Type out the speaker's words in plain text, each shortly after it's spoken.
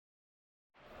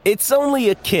It's only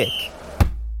a kick,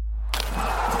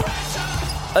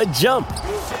 a jump,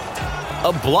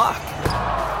 a block.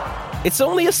 It's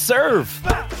only a serve.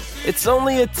 It's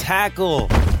only a tackle,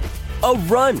 a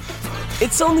run.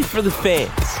 It's only for the fans.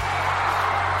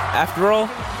 After all,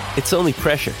 it's only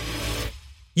pressure.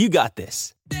 You got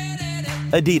this.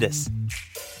 Adidas.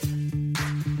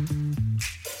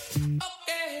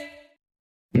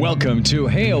 Welcome to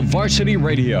Hail Varsity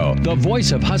Radio, the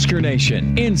voice of Husker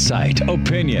Nation. Insight,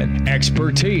 opinion,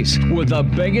 expertise, with the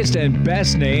biggest and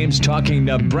best names talking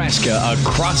Nebraska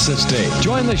across the state.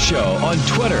 Join the show on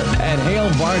Twitter at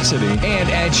Hail Varsity and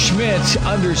at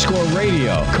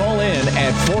Schmitz_radio. Call in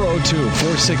at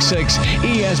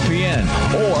 402-466-ESPN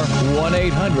or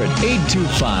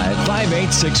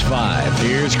 1-800-825-5865.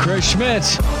 Here's Chris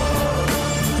Schmitz.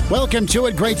 Welcome to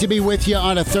it. Great to be with you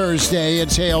on a Thursday.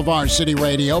 It's Hail Varsity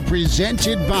Radio,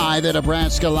 presented by the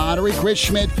Nebraska Lottery. Chris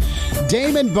Schmidt,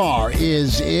 Damon Barr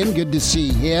is in. Good to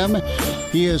see him.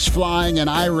 He is flying an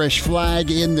Irish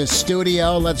flag in the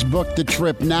studio. Let's book the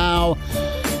trip now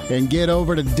and get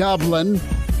over to Dublin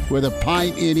with a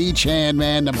pint in each hand,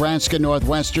 man. Nebraska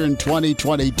Northwestern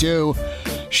 2022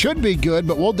 should be good,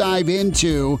 but we'll dive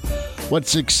into what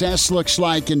success looks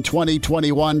like in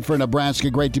 2021 for Nebraska.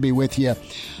 Great to be with you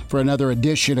for another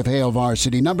edition of Hail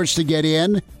Varsity. Numbers to get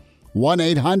in,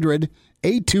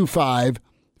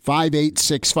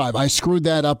 1-800-825-5865. I screwed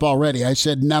that up already. I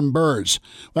said numbers.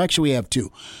 Well, actually, we have two.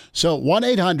 So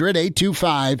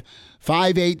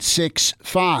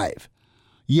 1-800-825-5865.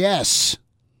 Yes,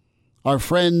 our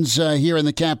friends here in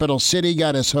the capital city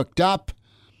got us hooked up.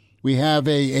 We have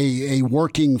a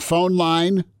working phone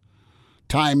line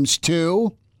times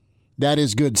two. That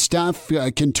is good stuff.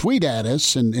 Can tweet at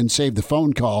us and save the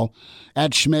phone call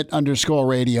at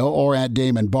Schmidt_radio or at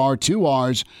Damon Barr, 2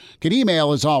 R's. Can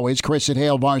email, as always,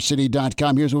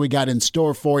 Chris@HailVarsity.com. Here's what we got in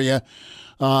store for you.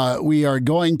 We are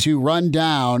going to run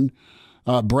down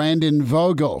Brandon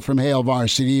Vogel from Hail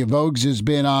Varsity. Vogues has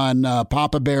been on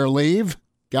Papa Bear leave.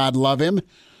 God love him.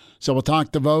 So we'll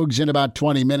talk to Vogues in about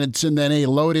 20 minutes, and then a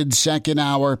loaded second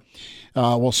hour.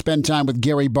 We'll spend time with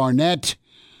Gary Barnett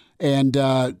and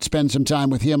spend some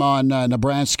time with him on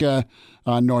Nebraska,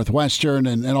 on Northwestern,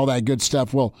 and all that good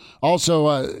stuff. We'll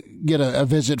also get a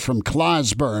visit from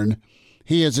Clausburn.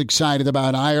 He is excited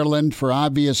about Ireland for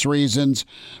obvious reasons.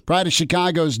 Pride of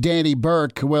Chicago's Danny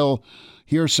Burke. We'll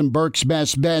hear some Burke's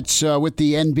best bets with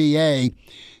the NBA.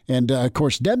 And, of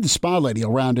course, Deb the Spa Lady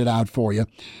will round it out for you.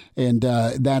 And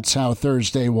that's how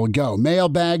Thursday will go.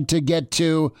 Mailbag to get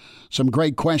to. Some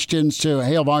great questions to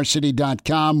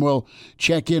HailVarsity.com. We'll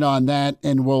check in on that,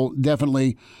 and we'll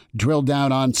definitely drill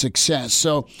down on success.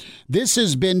 So this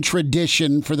has been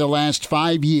tradition for the last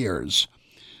 5 years.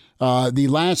 The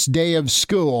last day of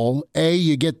school,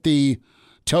 you get the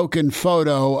token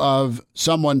photo of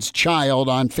someone's child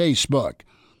on Facebook.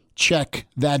 Check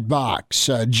that box.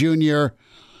 Junior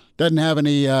doesn't have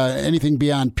anything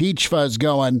beyond peach fuzz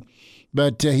going,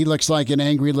 but he looks like an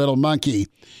angry little monkey.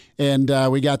 And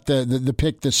we got the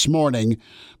pic this morning.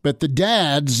 But the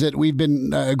dads that we've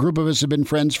been, a group of us have been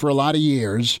friends for a lot of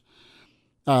years,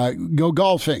 go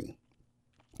golfing.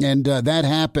 And that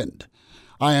happened.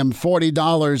 I am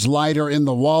 $40 lighter in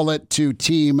the wallet to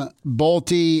Team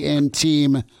Bolte and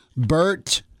Team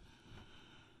Burt.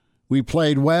 We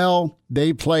played well.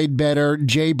 They played better.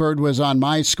 Jay Bird was on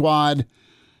my squad.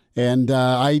 And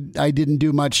I didn't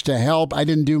do much to help. I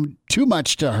didn't do too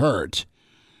much to hurt.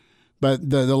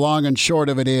 But the long and short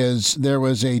of it is there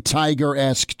was a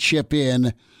Tiger-esque chip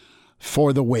in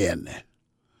for the win.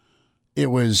 It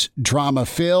was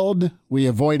drama-filled. We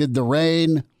avoided the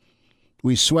rain.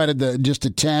 We sweated just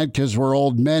a tad because we're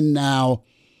old men now.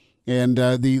 And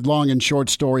the long and short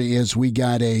story is we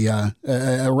got a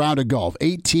round of golf.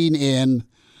 18 in.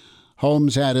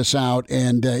 Holmes had us out,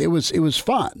 and it was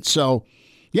fun. So,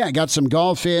 yeah, I got some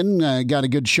golf in, got a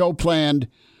good show planned,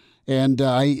 and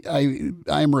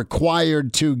I'm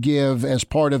required to give, as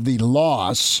part of the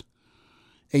loss,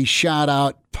 a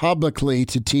shout-out publicly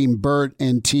to Team Burt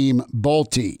and Team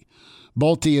Bolte.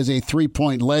 Bolte is a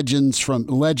three-point legend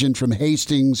from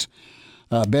Hastings.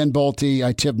 Ben Bolte,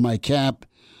 I tip my cap.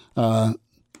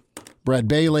 Brad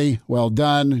Bailey, well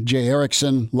done. Jay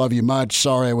Erickson, love you much.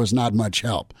 Sorry I was not much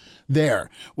help. There.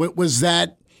 Was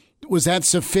that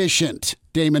sufficient,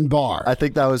 Damon Barr? I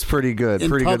think that was pretty good.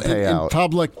 Pretty good payout. In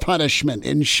public punishment,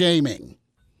 in shaming.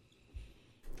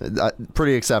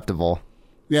 Pretty acceptable.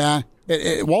 Yeah.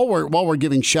 While we're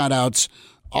giving shout-outs,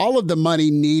 all of the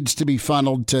money needs to be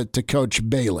funneled to Coach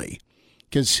Bailey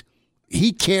because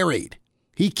he carried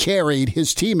He carried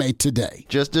his teammate today.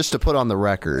 Just to put on the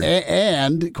record.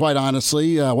 And quite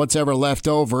honestly, what's ever left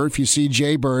over, if you see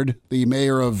Jay Bird, the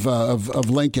mayor of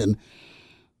Lincoln,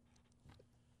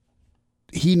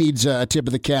 he needs a tip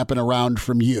of the cap and a round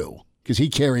from you because he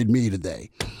carried me today.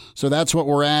 So that's what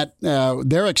we're at.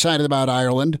 They're excited about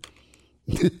Ireland.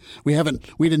 We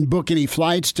didn't book any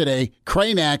flights today.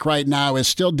 Cranack right now is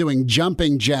still doing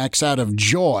jumping jacks out of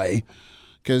joy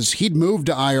because he'd move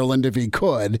to Ireland if he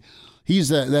could.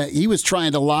 He was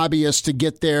trying to lobby us to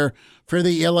get there for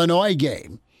the Illinois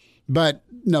game. But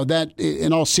no, that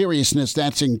in all seriousness,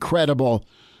 that's incredible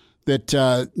that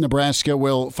Nebraska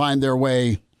will find their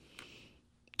way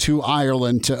to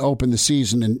Ireland to open the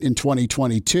season in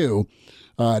 2022.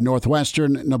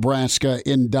 Northwestern Nebraska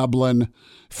in Dublin.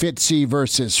 Fitzy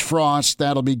versus Frost.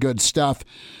 That'll be good stuff.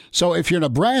 So if you're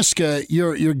Nebraska,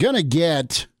 you're going to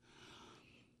get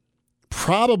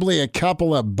probably a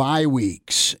couple of bye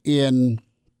weeks in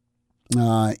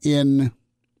the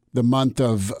month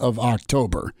of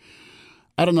October.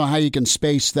 I don't know how you can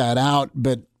space that out,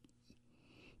 but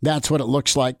that's what it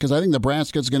looks like because I think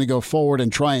Nebraska is going to go forward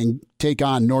and try and take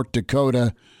on North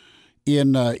Dakota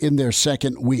in their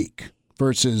second week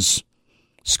versus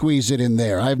squeeze it in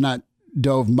there. I have not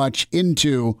dove much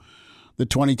into the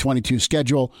 2022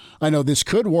 schedule. I know this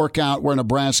could work out where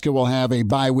Nebraska will have a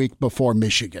bye week before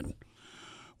Michigan,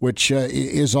 which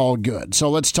is all good. So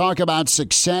let's talk about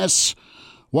success.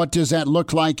 What does that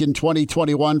look like in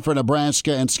 2021 for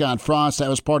Nebraska and Scott Frost? That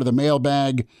was part of the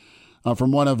mailbag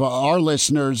from one of our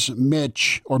listeners,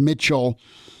 Mitchell,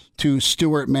 to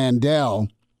Stuart Mandel.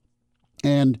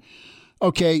 And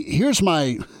okay, here's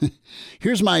my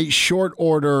short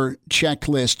order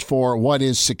checklist for what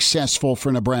is successful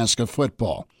for Nebraska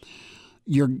football.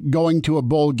 You're going to a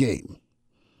bowl game.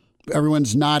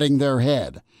 Everyone's nodding their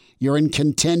head. You're in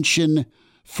contention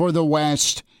for the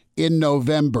West in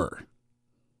November.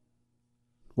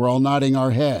 We're all nodding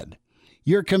our head.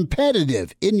 You're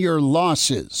competitive in your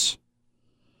losses.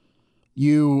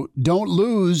 You don't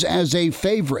lose as a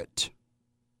favorite.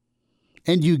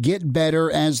 And you get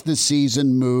better as the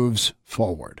season moves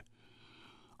forward.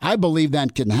 I believe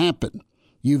that can happen.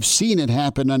 You've seen it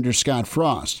happen under Scott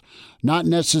Frost. Not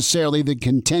necessarily the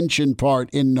contention part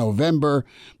in November,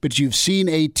 but you've seen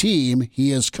a team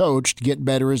he has coached get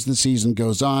better as the season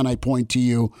goes on. I point to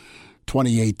you,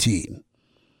 2018.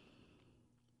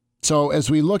 So as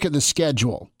we look at the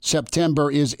schedule, September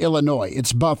is Illinois,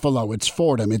 it's Buffalo, it's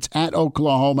Fordham, it's at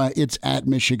Oklahoma, it's at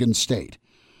Michigan State.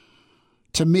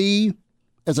 To me,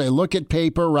 as I look at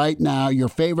paper right now, you're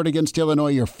favored against Illinois,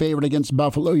 you're favored against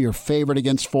Buffalo, you're favored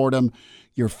against Fordham,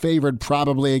 you're favored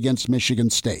probably against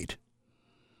Michigan State.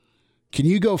 Can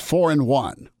you go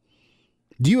 4-1?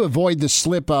 Do you avoid the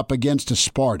slip-up against a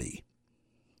Sparty?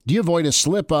 Do you avoid a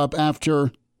slip-up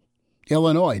after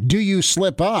Illinois? Do you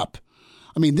slip up?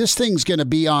 I mean, this thing's going to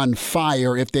be on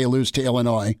fire if they lose to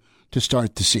Illinois to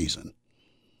start the season.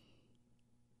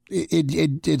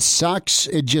 It sucks.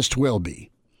 It just will be.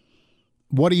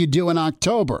 What do you do in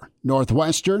October?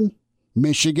 Northwestern,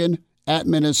 Michigan, at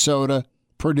Minnesota,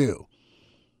 Purdue.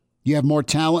 You have more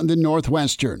talent than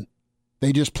Northwestern.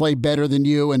 They just play better than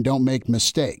you and don't make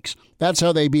mistakes. That's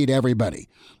how they beat everybody.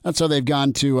 That's how they've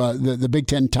gone to the Big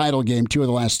Ten title game 2 of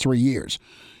the last 3 years,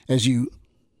 as you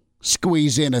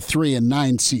squeeze in a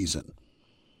 3-9 season.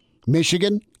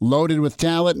 Michigan, loaded with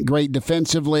talent, great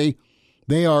defensively.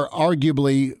 They are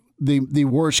arguably the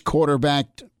worst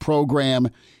quarterback program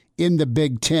in the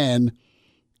Big Ten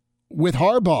with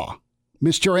Harbaugh,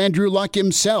 Mr. Andrew Luck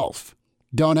himself.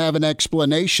 Don't have an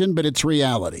explanation, but it's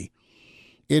reality.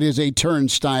 It is a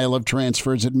turnstile of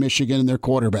transfers at Michigan and their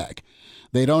quarterback.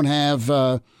 They don't have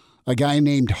a guy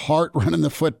named Hart running the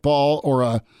football or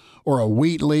a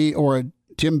Wheatley or a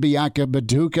Tim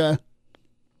Biaka-Baduka.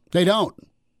 They don't.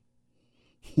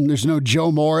 There's no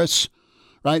Joe Morris,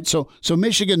 right? So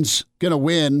Michigan's going to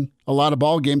win a lot of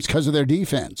ball games because of their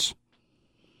defense.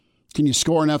 Can you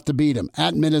score enough to beat them?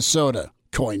 At Minnesota,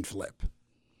 coin flip.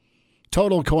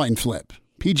 Total coin flip.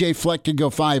 P.J. Fleck could go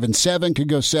 5-7, could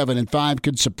go 7-5,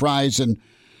 could surprise and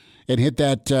hit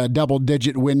that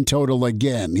double-digit win total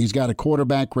again. He's got a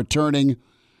quarterback returning.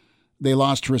 They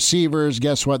lost receivers.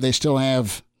 Guess what? They still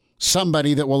have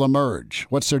somebody that will emerge.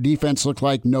 What's their defense look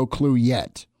like? No clue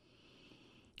yet.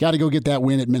 Got to go get that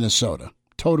win at Minnesota.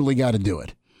 Totally got to do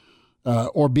it.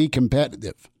 Or be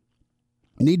competitive.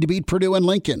 Need to beat Purdue and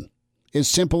Lincoln. As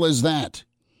simple as that.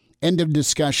 End of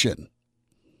discussion.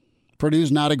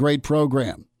 Purdue's not a great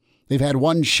program. They've had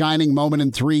one shining moment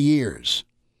in 3 years.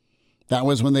 That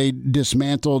was when they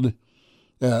dismantled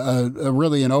a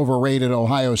really an overrated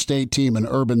Ohio State team, an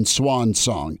urban swan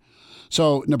song.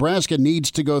 So Nebraska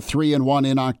needs to go 3-1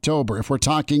 in October. If we're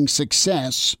talking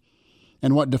success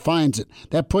and what defines it,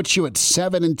 that puts you at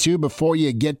 7-2 before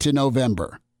you get to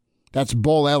November. That's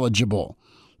bowl eligible.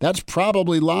 That's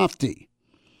probably lofty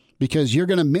because you're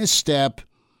going to misstep,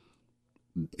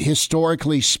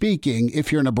 historically speaking,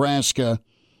 if you're Nebraska,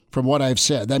 from what I've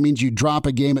said. That means you drop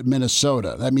a game at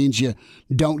Minnesota. That means you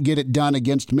don't get it done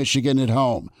against Michigan at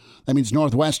home. That means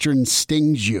Northwestern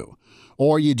stings you.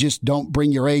 Or you just don't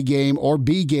bring your A game or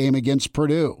B game against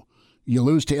Purdue. You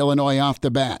lose to Illinois off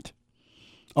the bat.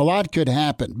 A lot could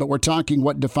happen, but we're talking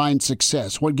what defines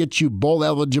success, what gets you bowl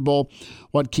eligible,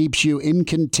 what keeps you in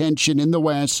contention in the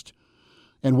West,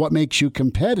 and what makes you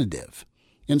competitive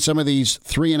in some of these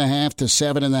 3.5 to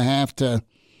 7.5 to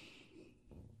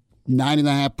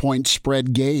 9.5 point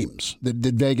spread games that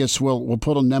Vegas will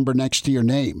put a number next to your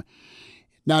name.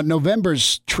 Now,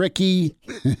 November's tricky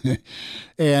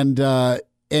and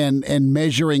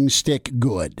measuring stick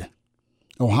good.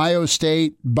 Ohio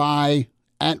State bye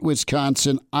at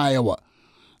Wisconsin, Iowa.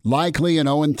 Likely an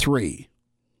 0-3.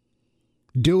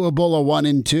 Doable a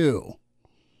 1-2.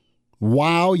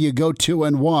 Wow, you go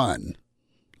 2-1.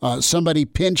 Somebody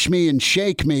pinch me and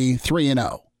shake me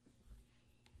 3-0.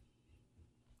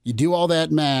 You do all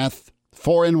that math,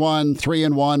 4-1, 3-1,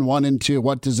 1-2.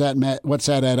 What's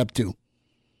that add up to?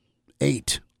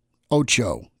 8.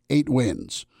 8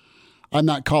 wins. I'm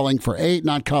not calling for 8,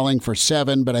 not calling for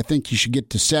 7, but I think you should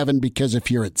get to 7 because if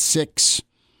you're at 6,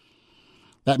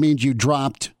 that means you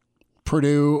dropped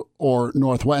Purdue or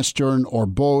Northwestern or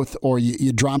both, or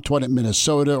you dropped one at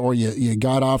Minnesota, or you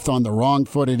got off on the wrong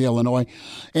foot at Illinois.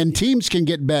 And teams can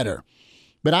get better.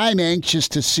 But I'm anxious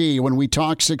to see when we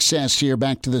talk success here,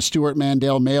 back to the Stuart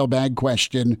Mandel mailbag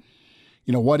question,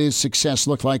 what does success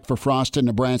look like for Frost in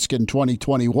Nebraska in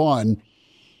 2021?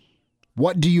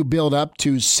 What do you build up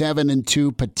to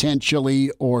 7-2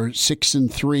 potentially or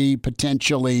 6-3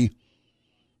 potentially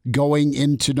going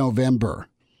into November?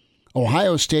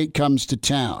 Ohio State comes to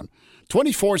town.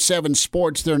 24/7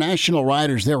 Sports, they're national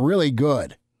writers. They're really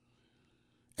good.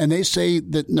 And they say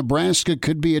that Nebraska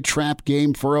could be a trap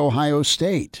game for Ohio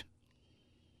State.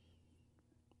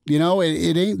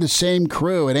 It ain't the same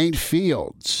crew. It ain't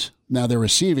Fields. Now, their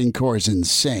receiving core is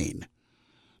insane.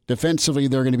 Defensively,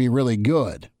 they're going to be really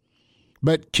good.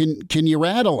 But can you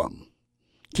rattle them?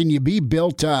 Can you be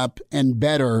built up and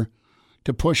better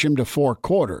to push them to 4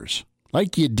 quarters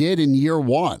like you did in year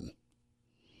 1?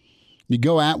 You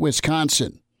go at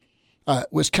Wisconsin.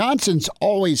 Wisconsin's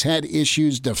always had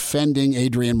issues defending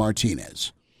Adrian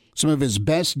Martinez. Some of his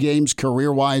best games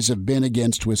career-wise have been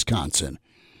against Wisconsin.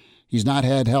 He's not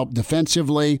had help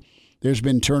defensively. There's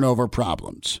been turnover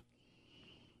problems.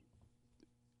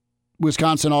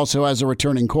 Wisconsin also has a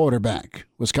returning quarterback.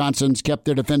 Wisconsin's kept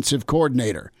their defensive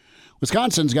coordinator.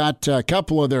 Wisconsin's got a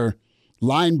couple of their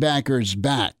linebackers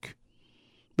back.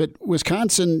 But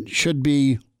Wisconsin should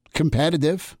be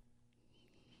competitive.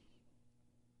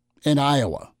 And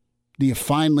Iowa, do you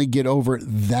finally get over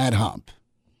that hump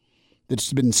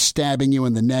that's been stabbing you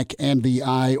in the neck and the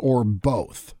eye, or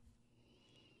both,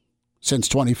 since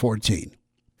 2014?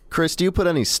 Chris, do you put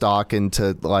any stock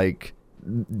into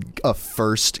a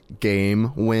first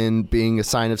game win being a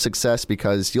sign of success?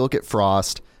 Because you look at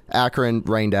Frost, Akron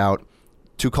rained out,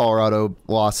 2 Colorado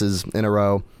losses in a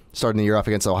row, starting the year off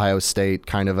against Ohio State,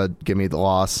 kind of a give me the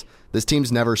loss. This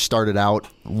team's never started out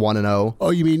 1-0. Oh,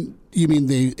 you mean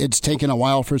it's taken a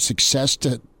while for success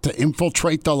to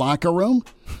infiltrate the locker room?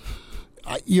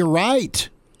 You're right.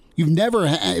 You've never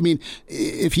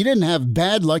if you didn't have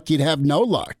bad luck, you'd have no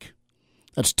luck.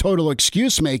 That's total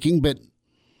excuse making, but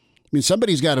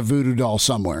somebody's got a voodoo doll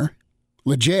somewhere.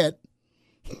 Legit.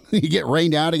 You get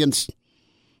rained out against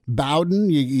Bowden.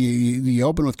 You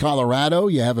open with Colorado.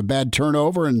 You have a bad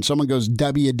turnover, and someone goes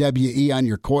WWE on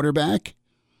your quarterback.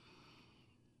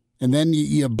 And then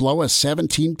you blow a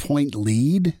 17-point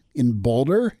lead in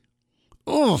Boulder.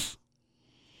 Oof.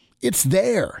 It's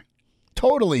there.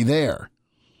 Totally there.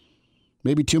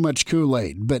 Maybe too much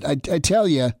Kool-Aid. But I tell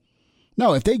you,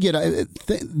 no, if they get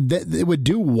it would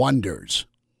do wonders.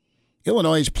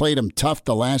 Illinois has played them tough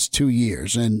the last 2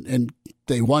 years, and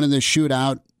they won in the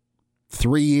shootout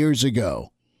 3 years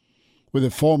ago with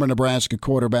a former Nebraska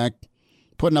quarterback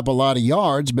putting up a lot of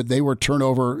yards, but they were a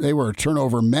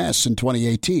turnover mess in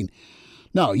 2018.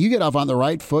 No, you get off on the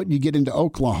right foot, you get into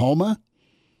Oklahoma,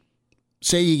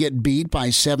 say you get beat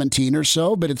by 17 or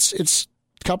so, but it's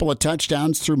a couple of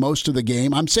touchdowns through most of the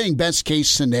game. I'm saying best case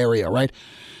scenario, right?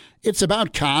 It's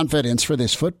about confidence for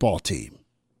this football team.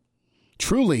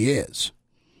 Truly is.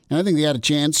 And I think they had a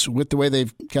chance with the way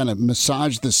they've kind of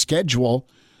massaged the schedule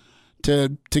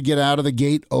to get out of the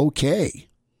gate okay.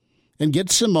 and get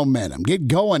some momentum. Get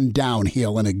going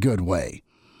downhill in a good way.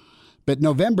 But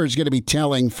November is going to be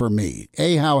telling for me.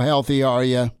 A, how healthy are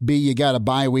you? B, you got a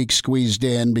bye week squeezed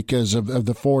in because of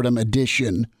the Fordham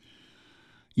addition.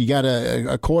 You got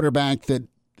a quarterback that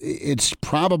it's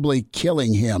probably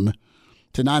killing him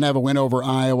to not have a win over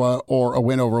Iowa or a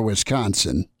win over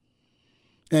Wisconsin.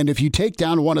 And if you take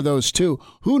down one of those two,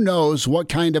 who knows what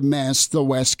kind of mess the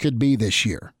West could be this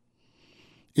year?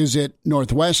 Is it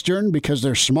Northwestern because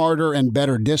they're smarter and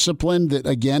better disciplined that,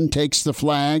 again, takes the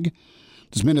flag?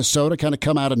 Does Minnesota kind of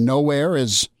come out of nowhere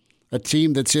as a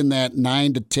team that's in that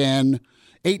 9-10,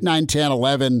 8, 9, 10,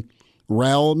 11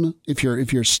 realm if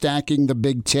you're stacking the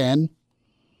Big Ten?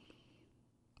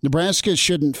 Nebraska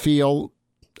shouldn't feel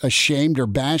ashamed or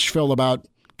bashful about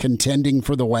contending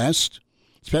for the West,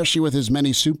 especially with as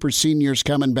many super seniors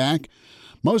coming back.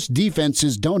 Most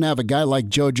defenses don't have a guy like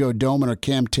JoJo Domann or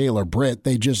Cam Taylor-Britt.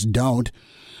 They just don't.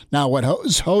 Now, what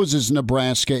hoses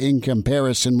Nebraska in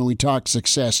comparison when we talk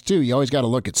success, too, you always got to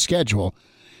look at schedule.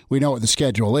 We know what the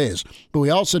schedule is, but we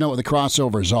also know what the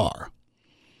crossovers are.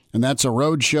 And that's a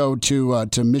road show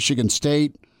to Michigan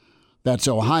State. That's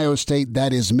Ohio State.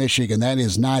 That is Michigan. That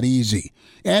is not easy.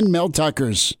 And Mel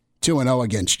Tucker's 2-0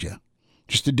 against you.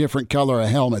 Just a different color of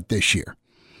helmet this year.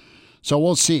 So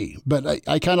we'll see. But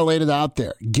I kind of laid it out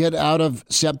there. Get out of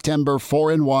September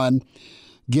 4-1.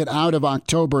 Get out of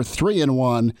October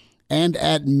 3-1. And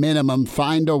at minimum,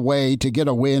 find a way to get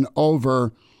a win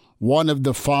over one of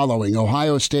the following: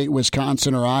 Ohio State,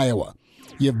 Wisconsin, or Iowa.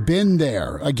 You've been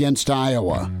there against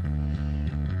Iowa.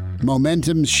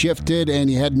 Momentum shifted,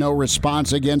 and you had no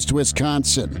response against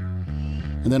Wisconsin.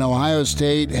 And then Ohio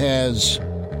State has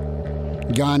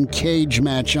gone cage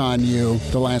match on you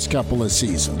the last couple of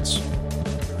seasons.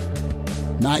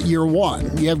 Not year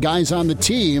one. You have guys on the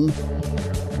team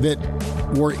that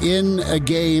were in a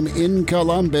game in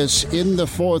Columbus in the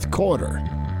fourth quarter.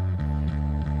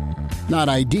 Not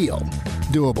ideal.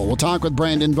 Doable. We'll talk with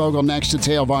Brandon Vogel next. It's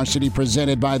Hail Varsity,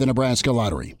 presented by the Nebraska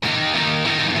Lottery.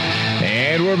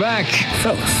 And we're back.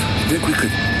 Fellas, think we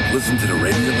could listen to the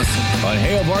radio on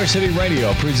Hail Varsity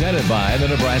Radio, presented by the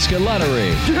Nebraska Lottery.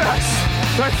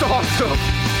 Yes! That's awesome!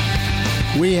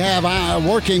 We have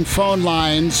working phone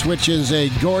lines, which is a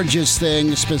gorgeous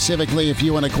thing, specifically if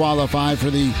you want to qualify for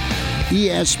the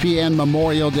ESPN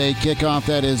Memorial Day kickoff.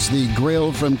 That is the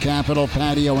grill from Capitol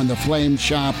Patio and the Flame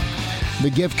Shop, the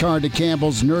gift card to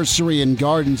Campbell's Nursery and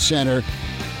Garden Center,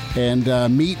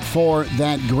 and meat for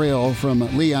that grill from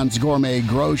Leon's Gourmet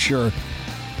Grocer,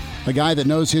 a guy that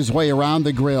knows his way around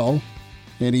the grill,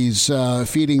 and he's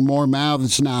feeding more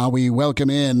mouths now. We welcome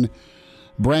in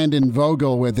Brandon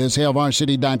Vogel with his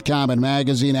HailVarsity.com and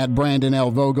magazine at Brandon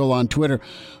L. Vogel on Twitter.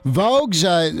 Vogues,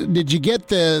 did you get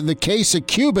the case of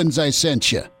Cubans I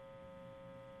sent you?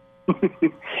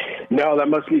 No, that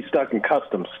must be stuck in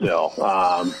customs still.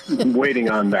 Waiting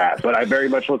on that, but I very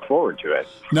much look forward to it.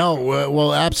 No,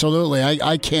 well, absolutely.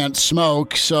 I can't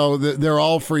smoke, so they're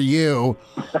all for you.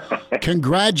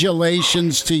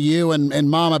 Congratulations to you and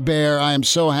Mama Bear. I am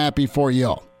so happy for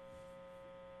you.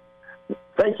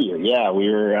 Thank you. Yeah, we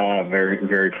were very,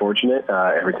 very fortunate.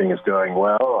 Everything is going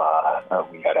well.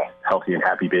 We had a healthy and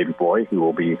happy baby boy who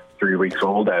will be 3 weeks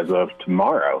old as of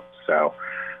tomorrow. So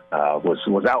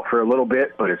was out for a little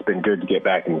bit, but it's been good to get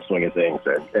back in the swing of things.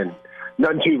 And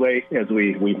none too late, as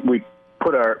we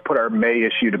put our May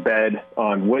issue to bed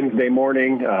on Wednesday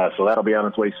morning. So that'll be on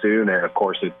its way soon. And, of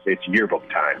course, it's yearbook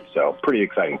time. So pretty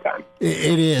exciting time.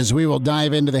 It is. We will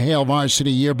dive into the Hail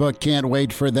Varsity yearbook. Can't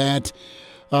wait for that.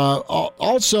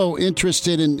 Also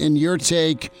interested in your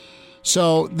take.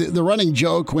 So the running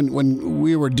joke when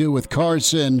we were due with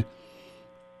Carson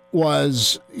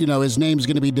was, his name's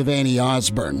going to be Devaney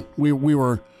Osborne. We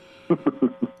were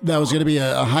that was going to be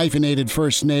a hyphenated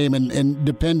first name, and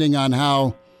depending on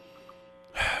how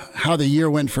the year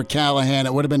went for Callahan,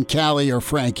 it would have been Callie or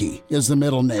Frankie is the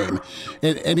middle name.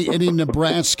 Any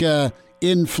Nebraska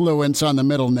influence on the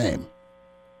middle name?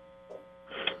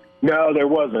 No, there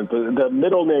wasn't. The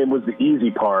middle name was the easy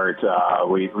part.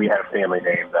 We had a family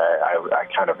name that I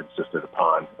kind of insisted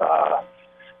upon,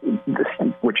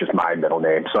 which is my middle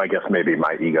name. So I guess maybe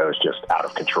my ego is just out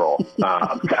of control.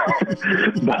 But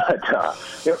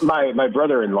my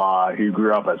brother-in-law, who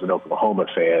grew up as an Oklahoma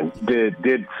fan,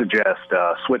 did suggest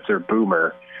Switzer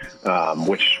Boomer,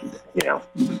 which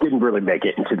didn't really make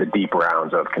it into the deep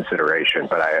rounds of consideration.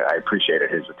 But I appreciated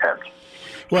his attempt.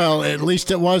 Well, at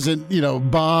least it wasn't,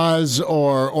 Boz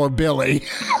or Billy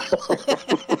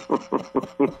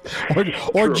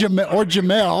or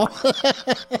Jamel.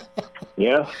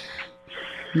 Yeah.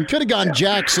 You could have gone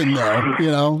Jackson, though.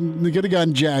 You could have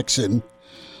gone Jackson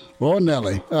or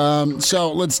Nelly.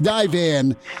 So let's dive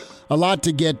in. A lot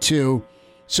to get to.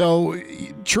 So,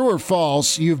 true or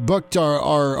false, you've booked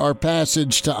our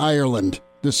passage to Ireland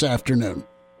this afternoon.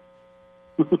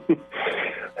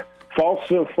 False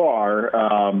so far,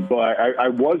 but I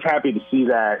was happy to see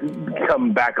that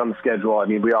come back on the schedule. I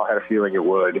mean, we all had a feeling it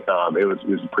would. It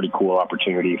was a pretty cool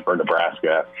opportunity for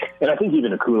Nebraska, and I think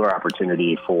even a cooler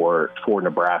opportunity for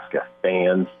Nebraska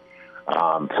fans.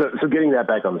 So getting that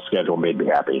back on the schedule made me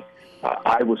happy.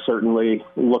 I was certainly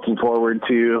looking forward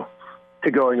to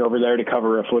going over there to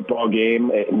cover a football game.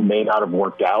 It may not have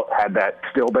worked out had that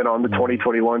still been on the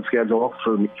 2021 schedule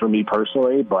for me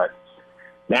personally, but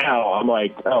now I'm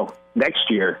like, oh, next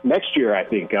year I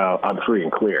think I'm free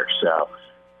and clear. So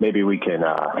maybe we can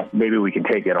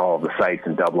take in all of the sites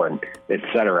in Dublin, et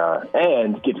cetera,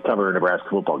 and get to cover a Nebraska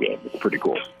football game. It's pretty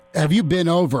cool. Have you been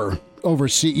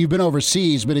overseas? You've been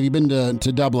overseas, but have you been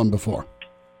to Dublin before?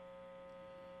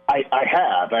 I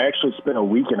have. I actually spent a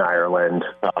week in Ireland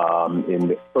in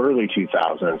the early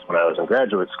 2000s when I was in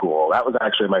graduate school. That was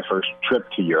actually my first trip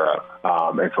to Europe,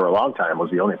 and for a long time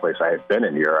was the only place I had been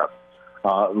in Europe.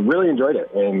 Really enjoyed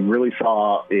it and really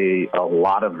saw a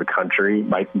lot of the country.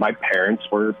 My parents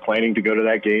were planning to go to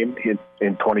that game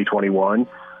in 2021,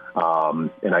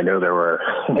 and I know they were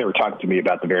talking to me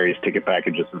about the various ticket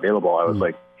packages available. I was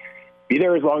like, be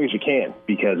there as long as you can,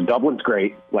 because Dublin's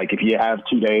great. Like, if you have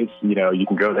 2 days, you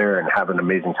can go there and have an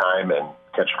amazing time and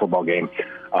catch a football game.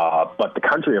 But the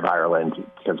country of Ireland,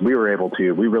 because we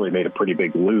really made a pretty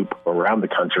big loop around the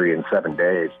country in 7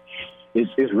 days,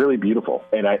 is really beautiful.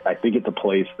 And I think it's a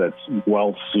place that's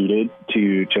well suited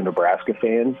to Nebraska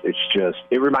fans.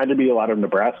 It reminded me a lot of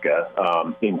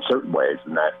Nebraska in certain ways,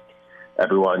 in that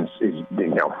everyone's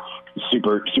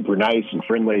super, super nice and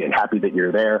friendly and happy that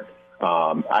you're there.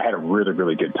 I had a really,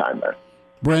 really good time there.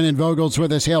 Brandon Vogel's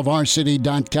with us,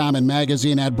 HailVarsity.com and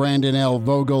magazine, at Brandon L.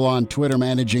 Vogel on Twitter,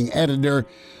 managing editor,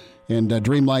 and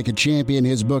Dream Like a Champion,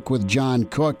 his book with John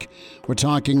Cook. We're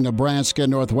talking Nebraska,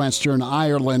 Northwestern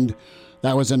Ireland.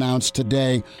 That was announced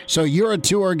today. So you're a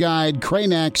tour guide.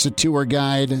 Kranak's a tour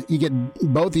guide. You get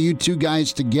both of you two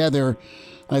guys together.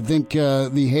 I think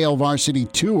the Hail Varsity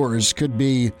Tours could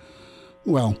be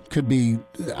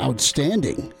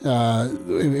outstanding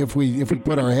if we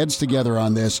put our heads together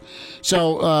on this.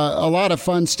 So a lot of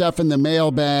fun stuff in the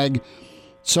mailbag.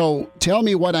 So tell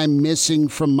me what I'm missing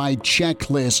from my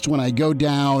checklist when I go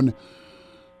down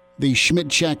the Schmidt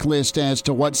checklist as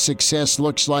to what success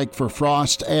looks like for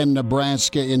Frost and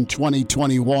Nebraska in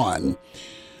 2021.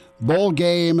 Bowl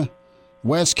game,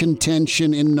 West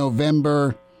contention in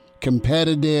November,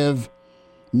 competitive,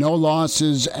 no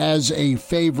losses as a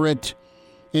favorite,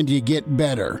 and you get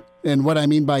better. And what I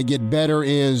mean by get better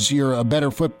is you're a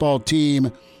better football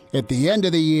team at the end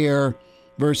of the year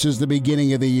versus the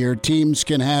beginning of the year. Teams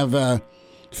can have a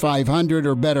 500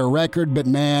 or better record, but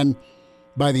man,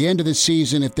 by the end of the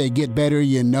season, if they get better,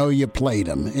 you played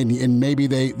them, and maybe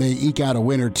they eke out a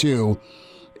win or two.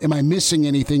 Am I missing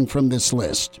anything from this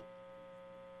list?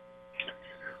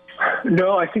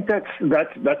 No, I think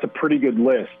that's a pretty good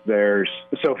list.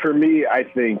 So for me, I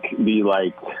think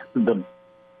the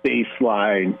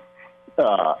baseline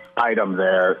item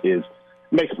there is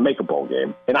make a bowl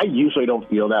game, and I usually don't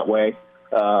feel that way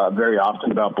very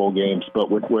often about bowl games,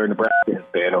 but with where Nebraska has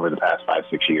been over the past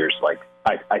 5-6 years,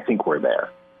 I think we're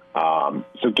there.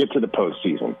 So get to the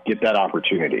postseason, get that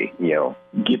opportunity.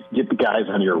 Get the guys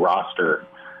on your roster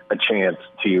a chance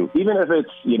to, even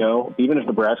if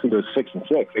Nebraska goes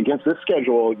 6-6 against this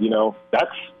schedule,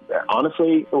 that's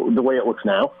honestly the way it looks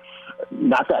now,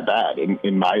 not that bad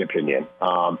in my opinion.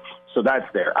 So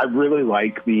that's there. I really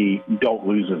like the don't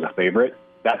lose as a favorite.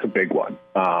 That's a big one.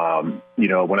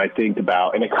 When I think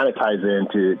about, and it kind of ties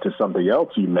into something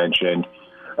else you mentioned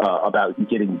about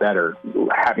getting better,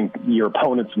 having your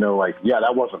opponents know,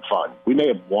 that wasn't fun. We may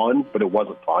have won, but it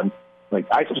wasn't fun.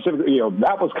 I specifically,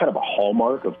 that was kind of a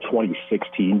hallmark of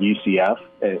 2016 UCF,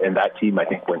 and that team I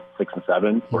think went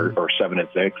 6-7 or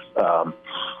 7-6.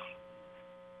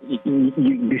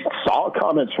 You saw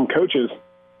comments from coaches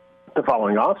the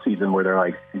following offseason where they're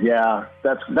like, "Yeah,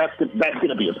 that's going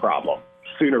to be a problem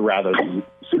sooner rather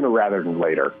than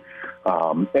later."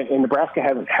 And Nebraska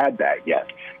hasn't had that yet.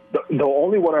 The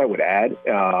only one I would add,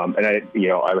 and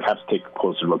I would have to take a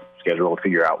closer look at the schedule to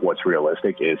figure out what's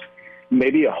realistic, is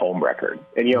maybe a home record.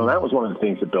 And that was one of the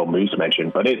things that Bill Moose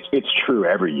mentioned, but it's true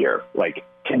every year.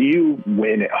 Can you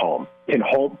win at home? Can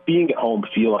being at home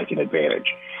feel like an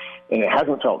advantage? And it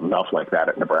hasn't felt enough like that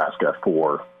at Nebraska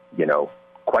for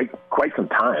quite some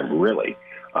time, really.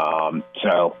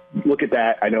 So look at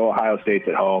that. I know Ohio State's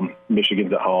at home,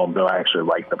 Michigan's at home, though I actually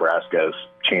like Nebraska's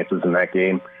chances in that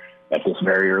game. at this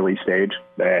very early stage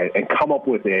and come up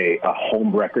with a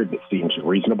home record that seems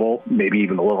reasonable, maybe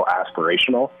even a little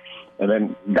aspirational. And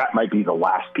then that might be the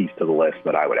last piece to the list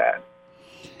that I would add.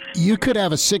 You could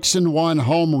have a 6-1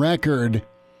 home record,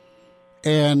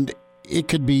 and it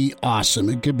could be awesome.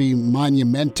 It could be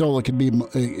monumental. It could be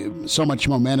so much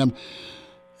momentum.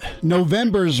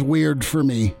 November's weird for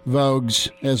me,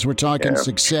 Vogues, as we're talking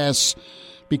success,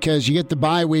 because you get the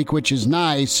bye week, which is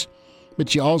nice,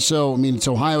 but you also, it's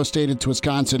Ohio State, it's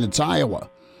Wisconsin, it's Iowa.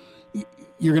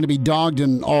 You're going to be dogged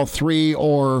in all three,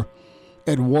 or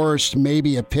at worst,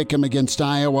 maybe a pick 'em against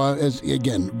Iowa.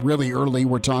 Again, really early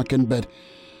we're talking, but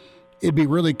it'd be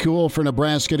really cool for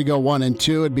Nebraska to go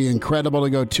 1-2. It'd be incredible to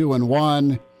go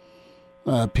 2-1.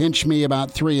 Pinch me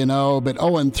about 3-0, but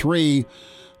 0-3,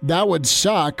 that would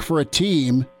suck for a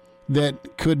team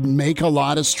that could make a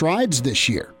lot of strides this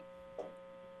year.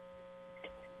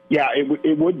 Yeah,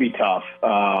 it would be tough.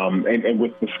 And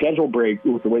with the schedule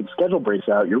with the way the schedule breaks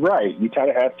out, you're right. You kind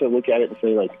of have to look at it and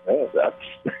say, like, oh,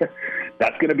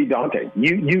 that's going to be daunting.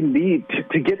 You need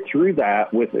to get through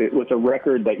that with a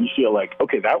record that you feel like,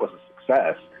 okay, that was a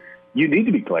success. You need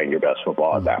to be playing your best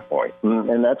football at that point.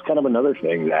 And that's kind of another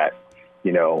thing that,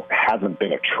 hasn't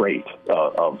been a trait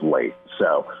of late.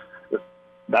 So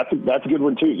that's a good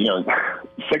one too.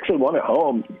 6-1 at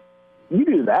home, you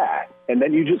do that. And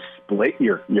then you just split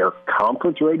your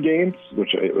conference road games,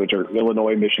 which are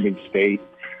Illinois, Michigan State,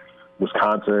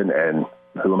 Wisconsin, and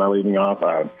who am I leaving off?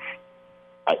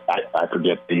 I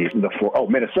forget the four. Oh,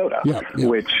 Minnesota,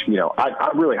 which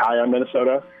I'm really high on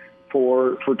Minnesota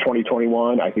for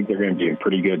 2021. I think they're going to be in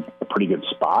a pretty good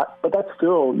spot. But that's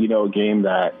still a game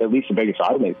that at least the biggest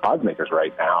odds makers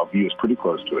right now view as pretty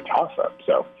close to a toss-up.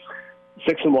 So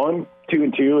 6-1,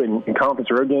 2-2 in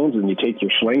conference road games, and you take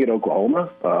your swing at Oklahoma,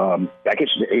 that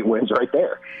gets you to 8 wins right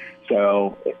there.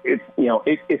 So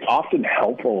it's often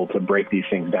helpful to break these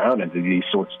things down into these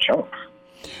sorts of chunks.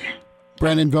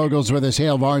 Brendan Vogel's with us,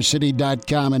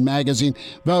 HailVarsity.com and magazine.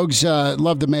 Vogues,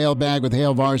 love the mailbag with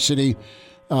Hail Varsity.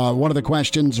 One of the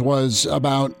questions was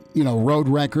about road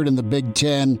record in the Big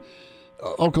Ten.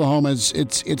 Oklahoma's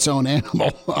its own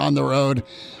animal on the road,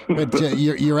 but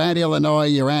you're at Illinois,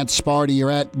 you're at Sparty,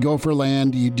 you're at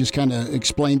Gopherland. You just kind of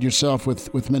explained yourself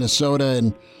with Minnesota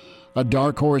and a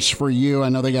dark horse for you. I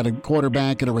know they got a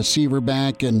quarterback and a receiver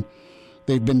back, and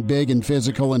they've been big and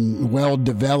physical and well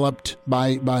developed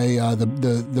by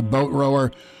the boat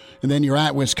rower. And then you're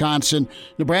at Wisconsin.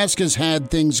 Nebraska's had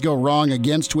things go wrong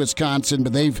against Wisconsin,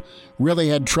 but they've really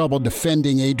had trouble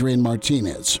defending Adrian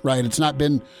Martinez, right? It's not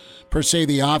been per se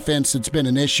the offense that's been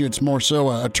an issue. It's more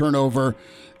so a turnover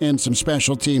and some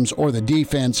special teams, or the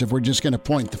defense, if we're just going to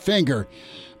point the finger.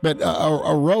 But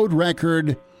a road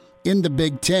record in the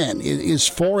Big Ten, is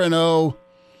 4-0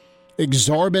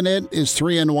 exorbitant? Is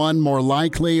 3-1 more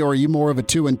likely, or are you more of a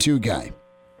 2-2 guy?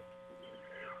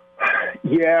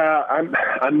 Yeah,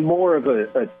 I'm more of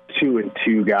a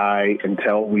 2-2 guy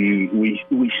until we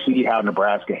see how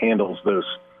Nebraska handles those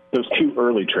 2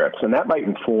 early trips, and that might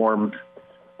inform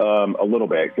a little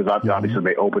bit, because obviously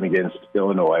they open against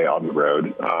Illinois on the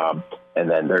road, and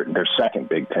then their second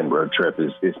Big Ten road trip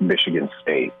is Michigan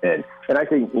State, and I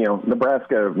think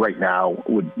Nebraska right now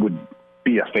would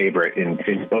be a favorite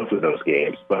in both of those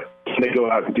games, but can they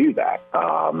go out and do that?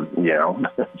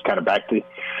 It's kind of back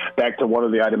to one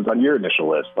of the items on your initial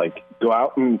list, like go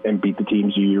out and beat the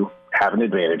teams you have an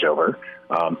advantage over.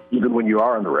 Even when you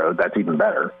are on the road, that's even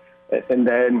better. And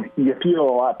then you feel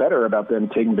a lot better about them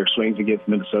taking their swings against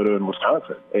Minnesota and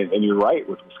Wisconsin. And you're right,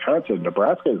 with Wisconsin,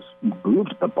 Nebraska's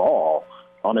moved the ball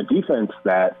on a defense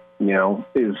that,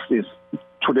 is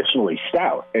traditionally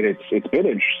stout. And it's been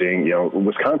interesting.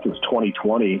 Wisconsin's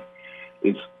 2020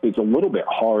 is a little bit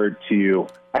hard to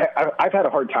 – I've had a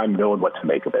hard time knowing what to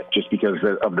make of it, just because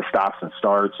of the stops and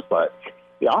starts. But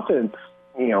the offense,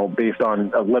 based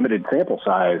on a limited sample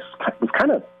size, was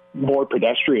kind of more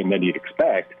pedestrian than you'd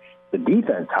expect. The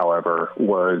defense, however,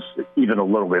 was even a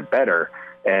little bit better,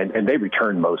 and they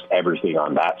returned most everything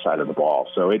on that side of the ball.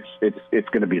 So it's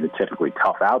going to be the typically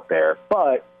tough out there.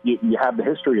 But you have the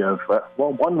history of,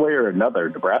 one way or another,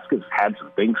 Nebraska's had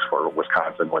some things for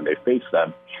Wisconsin when they face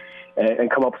them,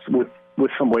 and come up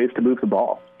with some ways to move the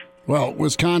ball. Well,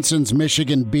 Wisconsin's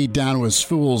Michigan beatdown was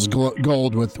fool's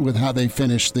gold with how they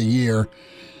finished the year.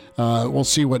 We'll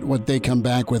see what they come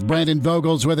back with. Brandon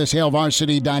Vogel's with us,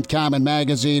 HailVarsity.com and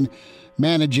magazine,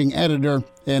 managing editor,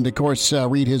 and, of course,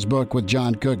 read his book with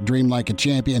John Cook, Dream Like a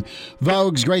Champion.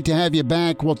 Vogues, great to have you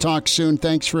back. We'll talk soon.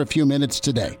 Thanks for a few minutes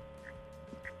today.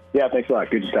 Yeah, thanks a lot.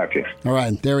 Good to talk to you. All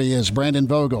right, there he is, Brandon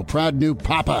Vogel, proud new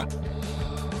papa.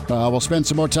 We'll spend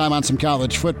some more time on some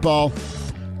college football.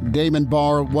 Damon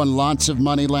Barr won lots of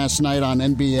money last night on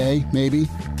NBA, maybe.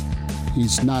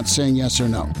 He's not saying yes or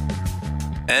no.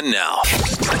 And now,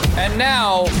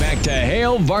 back to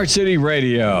Hail Varsity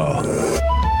Radio.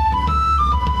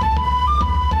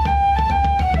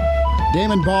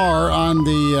 Damon Barr on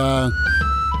the,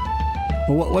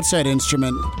 what's that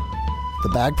instrument? The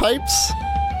bagpipes?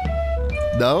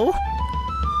 No?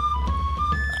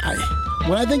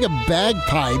 When I think of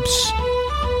bagpipes,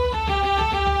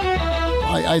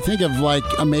 I think of like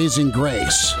Amazing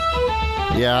Grace.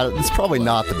 Yeah, it's probably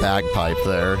not the bagpipe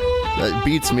there. It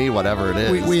beats me, whatever it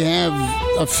is. We have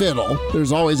a fiddle.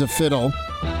 There's always a fiddle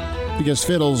because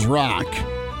fiddles rock.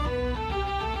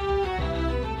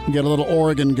 You get a little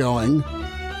organ going.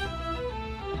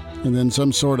 And then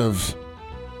some sort of,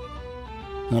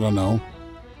 I don't know.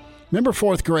 Remember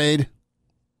fourth grade?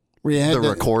 Where you had the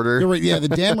recorder? The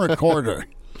damn recorder.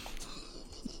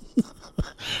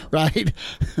 Right?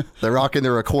 They're rocking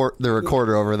the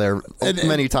recorder over there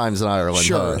many times in Ireland.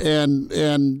 Sure. Huh?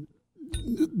 And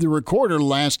the recorder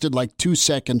lasted like 2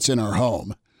 seconds in our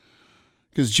home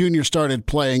because Junior started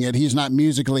playing it. He's not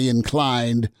musically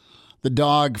inclined. The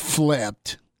dog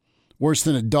flipped, worse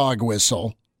than a dog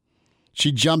whistle.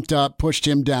 She jumped up, pushed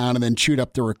him down, and then chewed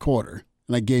up the recorder.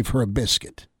 And I gave her a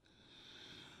biscuit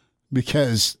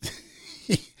because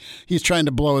he's trying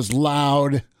to blow as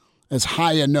loud, as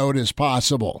high a note as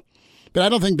possible. But I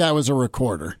don't think that was a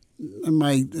recorder. I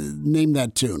might name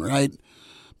that tune, right?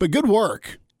 But good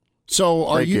work. So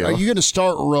are you going to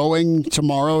start rowing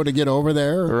tomorrow to get over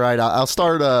there? Right. I'll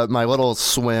start my little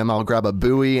swim. I'll grab a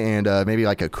buoy and maybe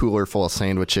like a cooler full of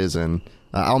sandwiches, and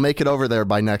I'll make it over there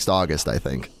by next August, I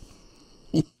think.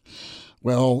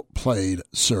 Well played,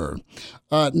 sir.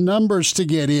 Numbers to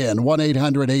get in,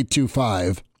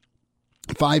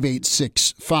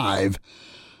 1-800-825-5865.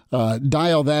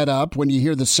 Dial that up when you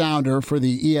hear the sounder for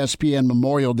the ESPN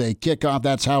Memorial Day kickoff.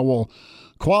 That's how we'll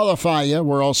qualify you.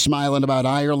 We're all smiling about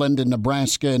Ireland and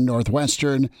Nebraska and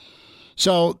Northwestern.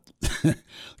 So the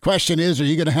question is, are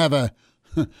you going to have a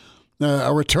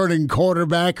returning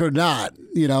quarterback or not?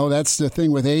 You know, that's the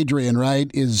thing with Adrian, right?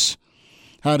 Is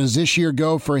how does this year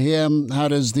go for him? How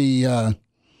does the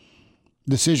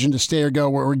decision to stay or go?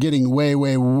 We're getting way,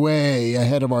 way, way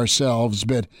ahead of ourselves.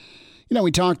 But, you know, we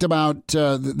talked about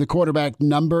the quarterback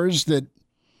numbers that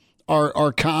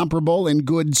are comparable and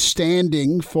good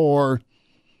standing for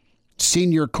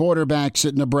senior quarterbacks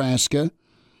at Nebraska.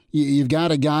 You've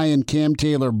got a guy in Cam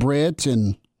Taylor-Britt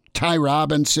and Ty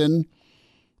Robinson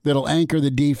that'll anchor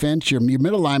the defense. Your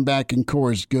middle linebacking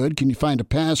core is good. Can you find a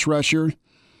pass rusher?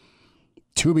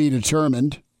 To be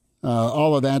determined.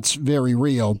 All of that's very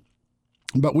real.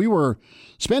 But we were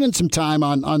spending some time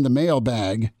on the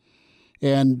mailbag.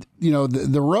 And, you know,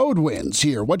 the road wins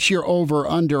here. What's your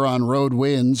over-under on road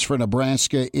wins for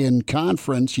Nebraska in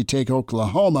conference? You take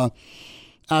Oklahoma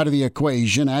out of the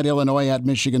equation, at Illinois, at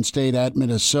Michigan State, at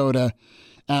Minnesota,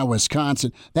 at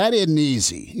Wisconsin. That isn't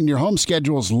easy. And your home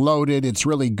schedule's loaded. It's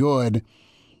really good.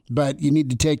 But you need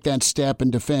to take that step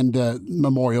and defend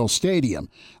Memorial Stadium.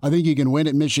 I think you can win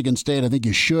at Michigan State. I think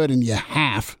you should, and you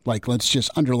have. Like, let's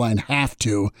just underline have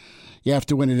to. You have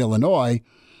to win at Illinois.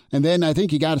 And then I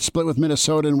think you got to split with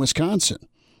Minnesota and Wisconsin.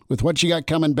 With what you got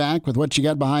coming back, with what you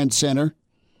got behind center,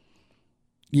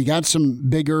 you got some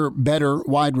bigger, better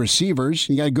wide receivers.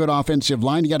 You got a good offensive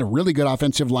line. You got a really good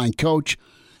offensive line coach.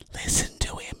 Listen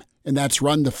to him. And that's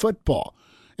run the football.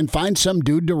 And find some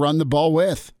dude to run the ball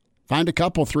with. Find a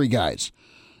couple, 3 guys.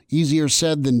 Easier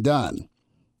said than done.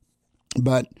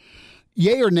 But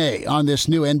yay or nay on this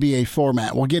new NBA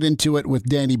format? We'll get into it with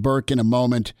Danny Burke in a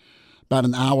moment, about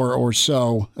an hour or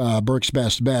so, Burke's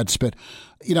Best Bets. But,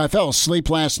 you know, I fell asleep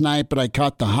last night, but I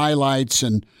caught the highlights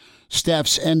and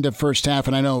Steph's end of first half.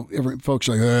 And I know folks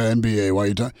are like, NBA, why are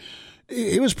you talking?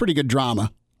 It was pretty good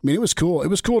drama. I mean, it was cool. It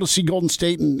was cool to see Golden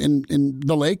State and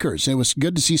the Lakers. It was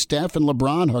good to see Steph and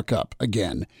LeBron hook up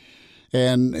again.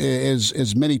 And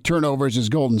as many turnovers as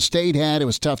Golden State had, it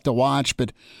was tough to watch,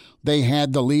 but they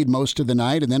had the lead most of the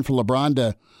night. And then for LeBron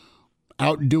to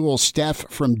outduel Steph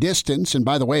from distance, and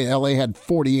by the way, LA had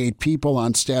 48 people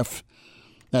on Steph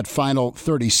that final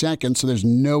 30 seconds, so there's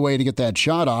no way to get that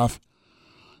shot off.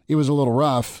 It was a little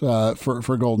rough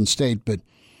for Golden State, but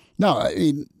no, I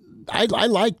mean, I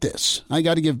like this. I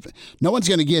got to give – no one's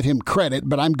going to give him credit,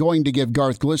 but I'm going to give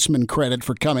Garth Glissman credit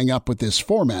for coming up with this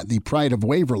format, the Pride of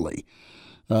Waverly,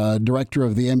 director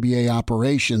of the NBA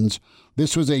operations.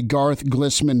 This was a Garth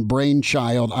Glissman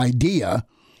brainchild idea,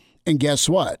 and guess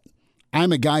what?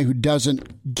 I'm a guy who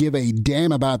doesn't give a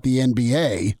damn about the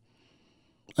NBA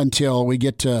until we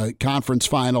get to conference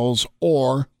finals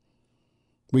or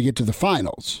we get to the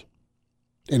finals,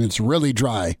 and it's really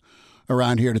dry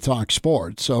around here to talk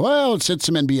sports. So, well, let's hit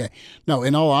some NBA. No,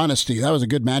 in all honesty, that was a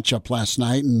good matchup last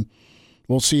night, and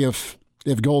we'll see if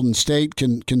Golden State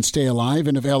can stay alive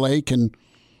and if LA can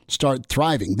start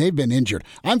thriving. They've been injured.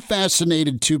 I'm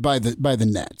fascinated too by the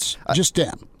Nets. Just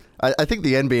them. I think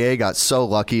the NBA got so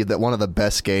lucky that one of the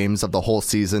best games of the whole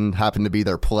season happened to be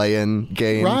their play-in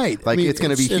game. Right. Like, it's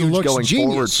going to be huge going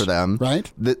forward for them.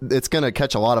 Right. It's going to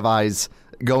catch a lot of eyes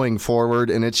going forward,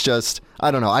 and it's just,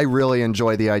 I don't know, I really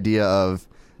enjoy the idea of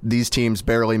these teams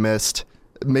barely missed.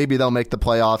 Maybe they'll make the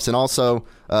playoffs, and also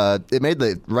it made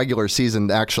the regular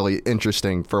season actually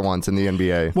interesting for once in the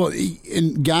NBA. Well,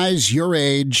 and guys your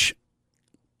age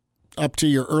up to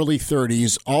your early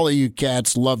 30s, all of you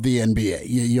cats love the NBA.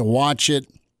 You watch it,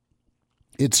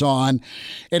 it's on,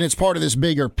 and it's part of this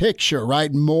bigger picture,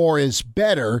 right? More is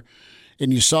better,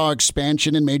 and you saw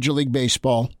expansion in Major League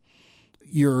Baseball.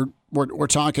 We're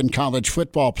talking college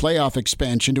football playoff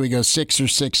expansion. Do we go 6 or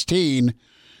 16?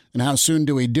 And how soon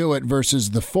do we do it versus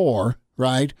the 4,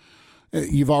 right?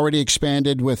 You've already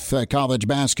expanded with college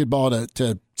basketball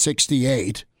to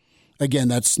 68. Again,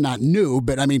 that's not new,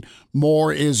 but I mean,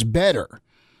 more is better.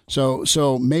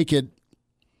 So make it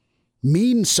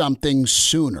mean something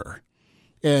sooner.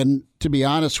 And to be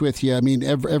honest with you, I mean,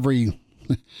 every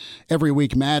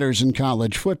week matters in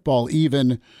college football,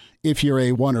 even if you're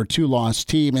a 1 or 2 loss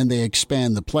team and they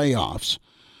expand the playoffs.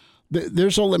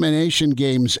 There's elimination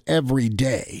games every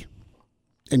day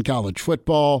in college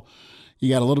football. You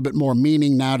got a little bit more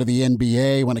meaning now to the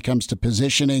NBA when it comes to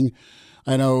positioning.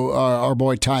 I know our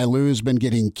boy Ty Lue's been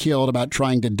getting killed about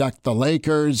trying to duck the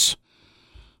Lakers.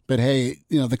 But, hey,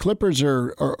 the Clippers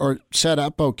are set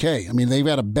up okay. I mean, they've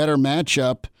got a better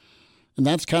matchup, and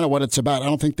that's kind of what it's about. I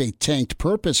don't think they tanked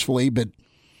purposefully, but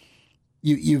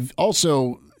you've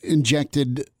also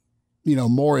injected,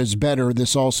 more is better,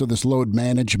 this load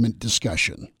management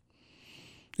discussion.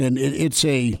 And it's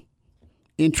a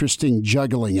interesting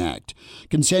juggling act. You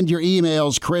can send your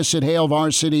emails,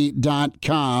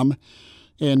 chris@HailVarsity.com,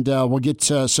 and we'll get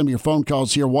some of your phone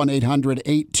calls here,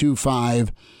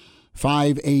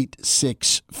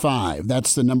 1-800-825-5865.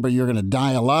 That's the number you're going to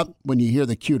dial up when you hear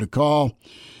the cue to call.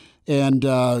 And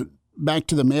back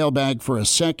to the mailbag for a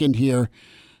second here.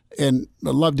 And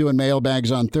I love doing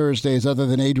mailbags on Thursdays, other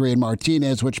than Adrian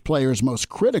Martinez, which player is most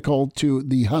critical to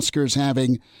the Huskers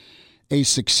having a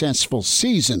successful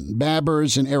season.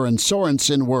 Babbers and Aaron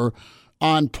Sorensen were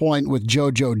on point with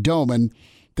JoJo Domann.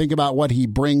 Think about what he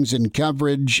brings in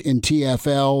coverage, in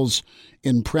TFLs,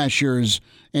 in pressures,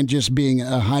 and just being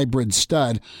a hybrid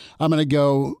stud. I'm going to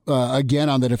go, again,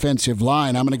 on the defensive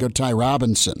line. I'm going to go Ty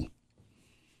Robinson.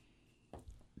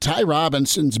 Ty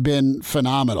Robinson's been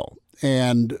phenomenal.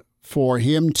 And for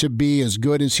him to be as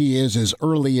good as he is, as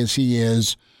early as he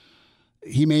is,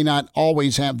 he may not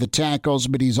always have the tackles,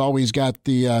 but he's always got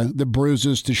the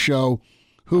bruises to show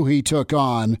who he took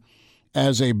on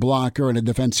as a blocker and a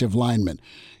defensive lineman.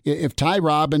 If Ty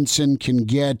Robinson can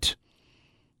get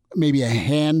maybe a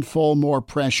handful more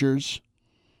pressures,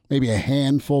 maybe a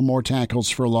handful more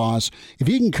tackles for loss, if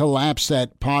he can collapse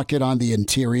that pocket on the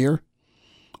interior,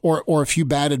 or a few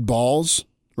batted balls,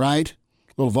 right?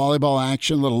 A little volleyball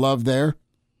action, a little love there.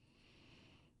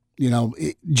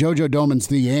 JoJo Domann's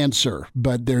the answer,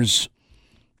 but there's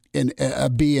a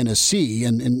B and a C,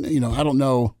 and I don't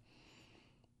know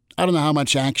how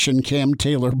much action Cam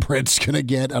Taylor-Britt's going to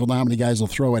get. I don't know how many guys will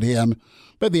throw at him.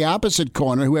 But the opposite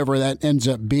corner, whoever that ends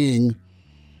up being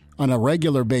on a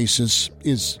regular basis,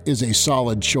 is a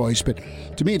solid choice. But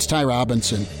to me, it's Ty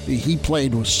Robinson. He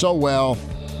played so well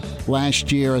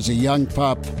last year as a young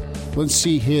pup. Let's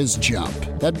see his jump.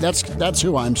 That's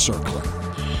who I'm circling.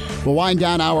 We'll wind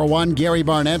down hour one. Gary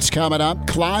Barnett's coming up.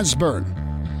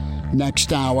 Clausburn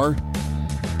next hour.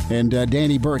 And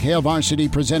Danny Burke, Hail Varsity,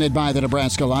 presented by the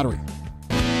Nebraska Lottery.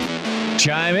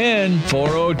 Chime in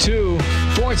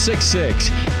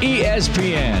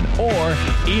 402-466-ESPN or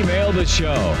email the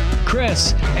show,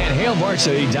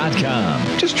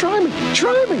 Chris@HailVarsity.com. Just try me.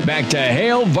 Back to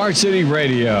Hail Varsity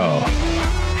Radio.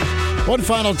 One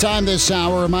final time this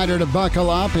hour, reminder to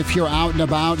buckle up if you're out and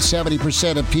about.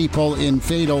 70% of people in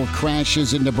fatal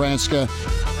crashes in Nebraska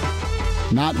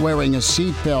not wearing a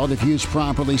seatbelt. If used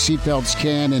properly, seatbelts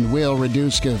can and will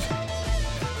reduce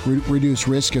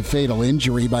risk of fatal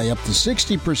injury by up to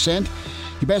 60%.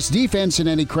 Your best defense in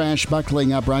any crash,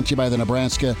 buckling up, brought to you by the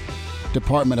Nebraska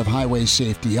Department of Highway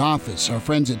Safety Office. Our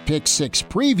friends at Pick 6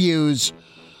 Previews,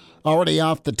 already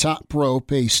off the top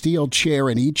rope, a steel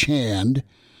chair in each hand,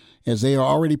 as they are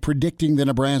already predicting the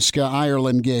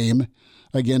Nebraska-Ireland game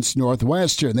against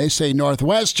Northwestern. They say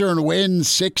Northwestern wins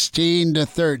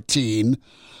 16-13.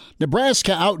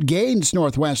 Nebraska outgains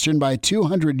Northwestern by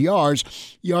 200 yards,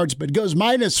 but goes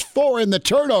 -4 in the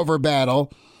turnover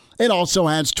battle. It also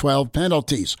has 12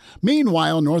 penalties.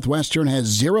 Meanwhile, Northwestern has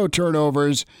 0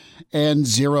 turnovers and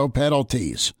 0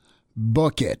 penalties.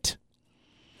 Book it.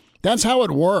 That's how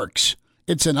it works.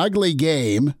 It's an ugly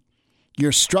game.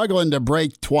 You're struggling to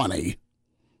break 20.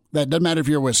 That doesn't matter if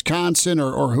you're Wisconsin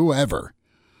or whoever.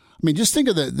 I mean, just think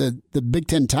of the Big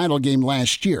Ten title game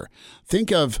last year.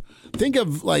 Think of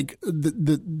like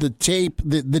the tape,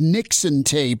 the Nixon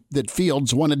tape that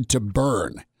Fields wanted to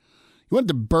burn. He wanted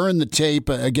to burn the tape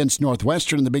against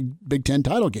Northwestern in the Big Ten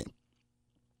title game.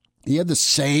 He had the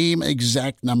same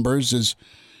exact numbers as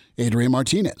Adrian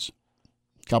Martinez.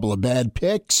 A couple of bad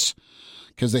picks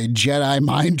because they Jedi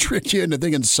mind trick you into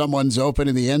thinking someone's open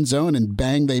in the end zone, and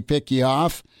bang, they pick you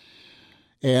off.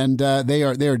 And they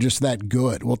are just that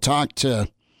good. We'll talk to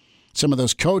some of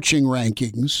those coaching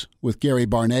rankings with Gary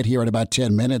Barnett here in about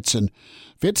 10 minutes. And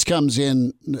Fitz comes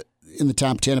in the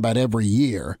top 10 about every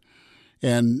year.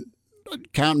 And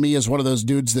count me as one of those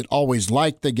dudes that always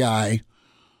liked the guy.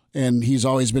 And he's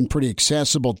always been pretty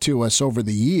accessible to us over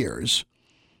the years.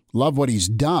 Love what he's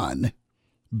done.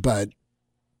 But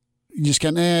you just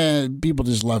people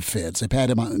just love Fitz. They've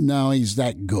had him on. No, he's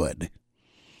that good.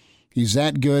 He's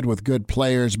that good with good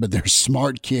players, but they're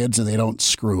smart kids and they don't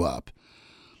screw up.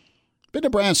 But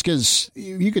Nebraska's,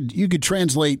 you could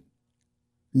translate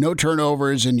no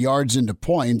turnovers and yards into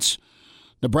points.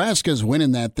 Nebraska's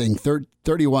winning that thing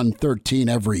 31-13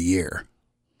 every year,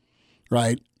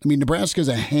 right? I mean, Nebraska's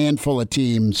a handful of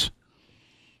teams,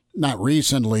 not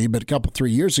recently, but a couple,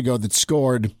 3 years ago that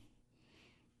scored.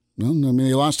 Well, I mean,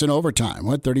 they lost in overtime.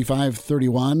 What,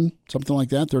 35-31, something like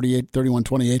that,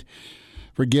 31-28.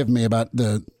 Forgive me about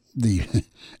the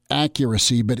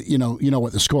accuracy, but you know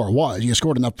what the score was. You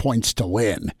scored enough points to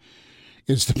win,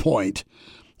 is the point.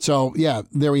 So, yeah,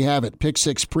 there we have it. Pick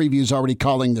Six previews already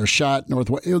calling their shot.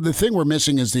 The thing we're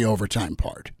missing is the overtime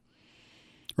part,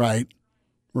 right?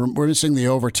 We're missing the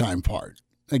overtime part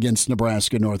against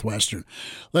Nebraska Northwestern.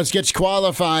 Let's get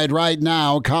qualified right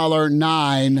now. Caller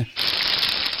 9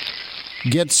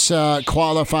 gets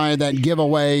qualified. That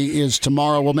giveaway is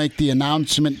tomorrow. We'll make the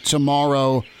announcement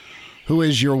tomorrow who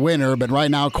is your winner. But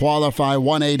right now, qualify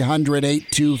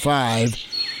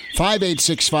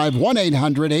 1-800-825-5865.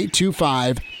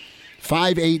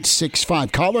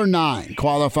 1-800-825-5865. Caller 9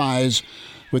 qualifies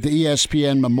with the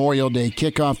ESPN Memorial Day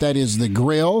kickoff. That is the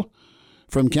grill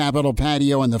from Capitol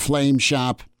Patio and the Flame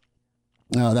Shop.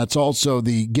 That's also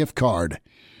the gift card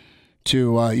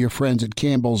to your friends at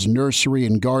Campbell's Nursery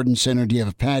and Garden Center. Do you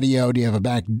have a patio? Do you have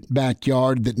a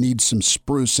backyard that needs some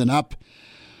sprucing up?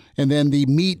 And then the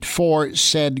meat for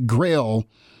said grill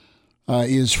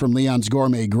is from Leon's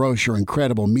Gourmet Grocer.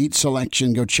 Incredible meat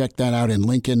selection. Go check that out in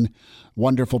Lincoln.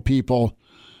 Wonderful people.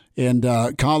 And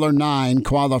caller 9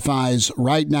 qualifies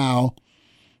right now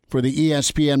for the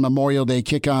ESPN Memorial Day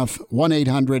kickoff.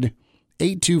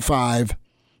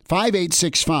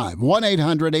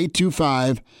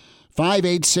 1-800-825-5865.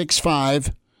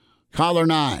 1-800-825-5865. Caller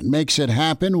 9 makes it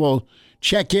happen. We'll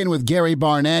check in with Gary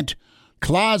Barnett.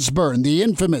 Clausburn, the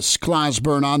infamous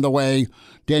Clausburn, on the way.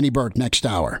 Danny Burke next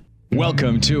hour.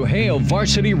 Welcome to Hail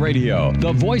Varsity Radio,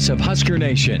 the voice of Husker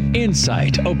Nation.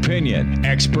 Insight, opinion,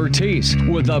 expertise,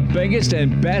 with the biggest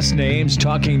and best names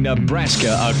talking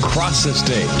Nebraska across the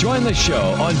state. Join the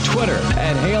show on Twitter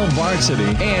at Hail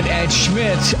Varsity and at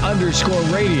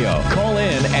Schmitz_radio. Call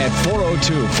in at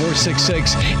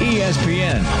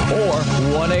 402-466-ESPN or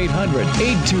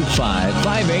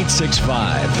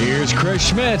 1-800-825-5865. Here's Chris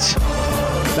Schmitz.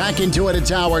 Back into it.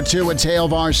 It's Hour 2. It's Hail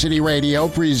Varsity Radio,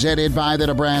 presented by the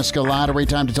Nebraska Lottery.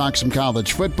 Time to talk some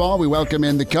college football. We welcome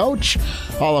in the coach,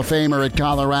 Hall of Famer at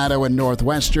Colorado and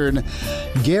Northwestern,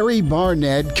 Gary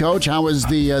Barnett. Coach, how was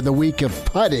the week of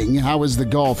putting? How was the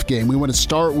golf game? We want to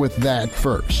start with that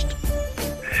first.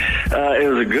 It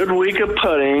was a good week of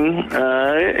putting.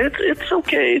 It's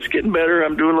okay. It's getting better.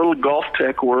 I'm doing a little golf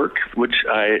tech work, which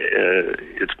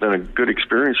it's been a good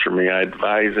experience for me. I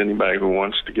advise anybody who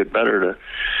wants to get better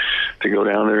to go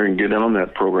down there and get on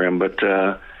that program. But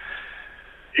yeah,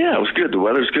 it was good. The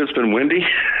weather's good. It's been windy.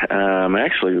 I'm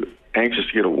actually anxious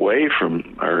to get away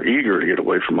from, or eager to get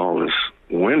away from all this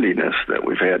windiness that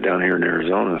we've had down here in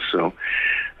Arizona. So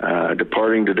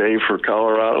departing today for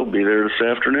Colorado, be there this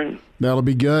afternoon. That'll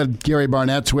be good. Gary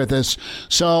Barnett's with us.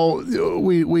 So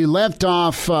we left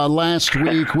off last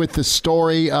week with the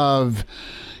story of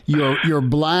your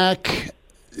black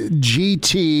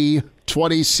GT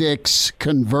 26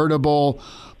 convertible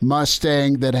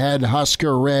Mustang that had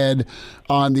Husker red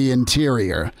on the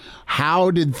interior.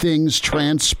 How did things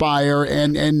transpire?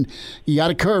 And you got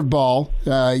a curveball.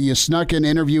 You snuck an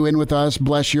interview in with us,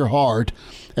 bless your heart,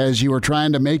 as you were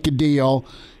trying to make a deal.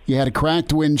 You had a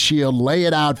cracked windshield. Lay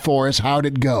it out for us. How'd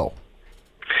it go?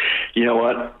 You know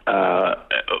what?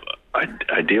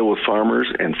 I deal with farmers,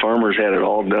 and farmers had it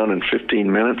all done in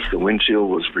 15 minutes. The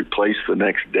windshield was replaced the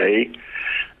next day.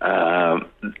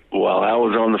 While I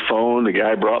was on the phone, the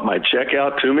guy brought my check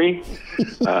out to me,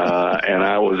 and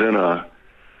I was in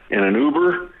an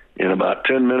Uber. In about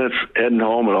 10 minutes heading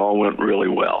home, it all went really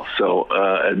well. So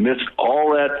amidst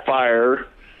all that fire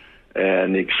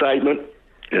and the excitement,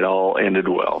 it all ended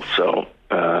well. So,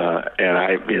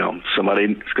 and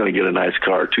somebody's going to get a nice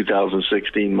car,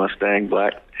 2016 Mustang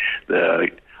Black. The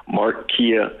Mark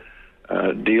Kia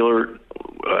dealer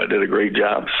did a great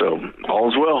job. So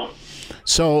all's well.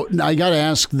 So I got to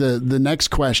ask the next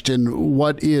question.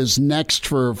 What is next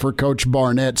for Coach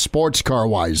Barnett sports car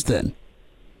wise then?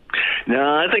 No,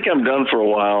 I think I'm done for a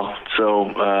while. So,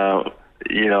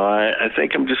 I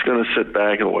think I'm just going to sit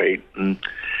back and wait and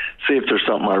see if there's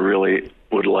something I really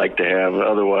would like to have.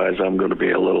 Otherwise, I'm going to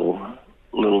be a little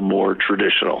more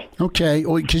traditional. Okay,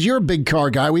 well, because you're a big car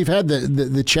guy. We've had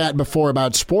the chat before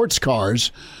about sports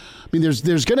cars. I mean,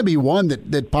 there's going to be one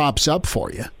that pops up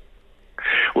for you.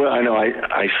 Well, I know.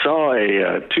 I saw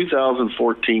a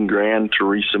 2014 Gran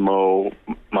Turismo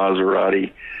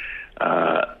Maserati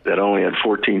that only had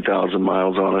 14,000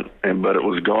 miles on it, but it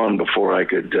was gone before I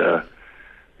could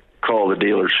call the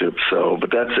dealership. So,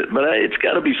 but that's it. But it's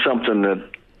got to be something that,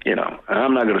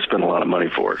 I'm not going to spend a lot of money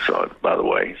for it. So, by the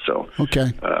way,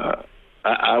 okay.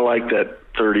 I like that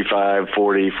 $35,000,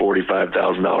 $40,000,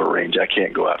 $45,000 range. I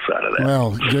can't go outside of that.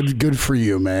 Well, good for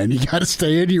you, man. You got to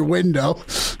stay in your window.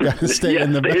 Got to stay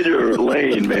in your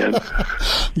lane, man.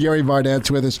 Gary Barnett's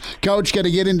with us. Coach, got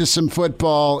to get into some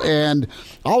football, and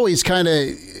always kind of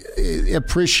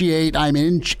appreciate. I'm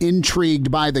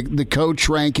intrigued by the coach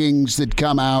rankings that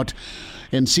come out.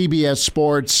 In CBS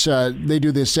Sports, they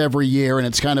do this every year, and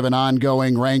it's kind of an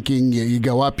ongoing ranking. You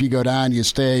go up, you go down, you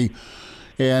stay.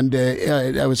 And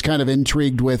I was kind of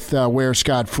intrigued with where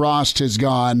Scott Frost has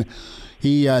gone.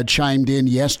 He chimed in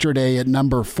yesterday at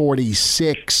number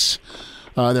 46.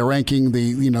 They're ranking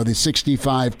the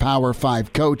 65 Power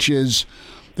 5 coaches.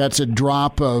 That's a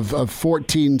drop of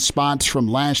 14 spots from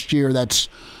last year. That's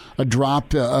a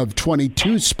drop of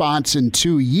 22 spots in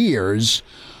 2 years.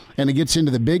 And it gets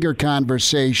into the bigger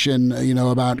conversation,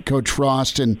 about Coach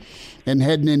Frost and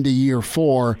heading into year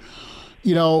 4.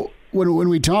 When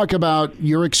we talk about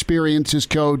your experience as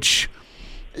coach,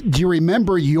 do you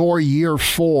remember your year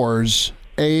 4s,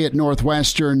 A, at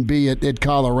Northwestern, B, at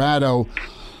Colorado?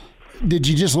 Did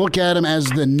you just look at them as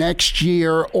the next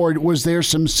year, or was there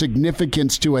some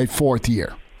significance to a 4th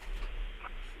year?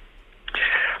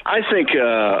 I think,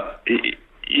 it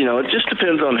just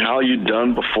depends on how you've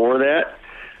done before that.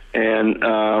 And,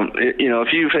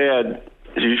 if you've had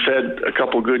a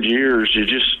couple good years, you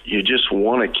just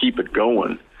want to keep it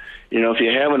going. If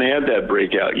you haven't had that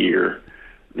breakout year,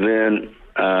 then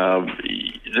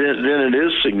it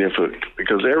is significant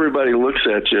because everybody looks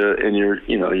at you and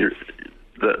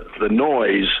the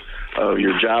noise of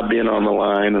your job being on the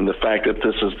line and the fact that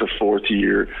this is the 4th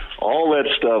year. All that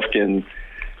stuff can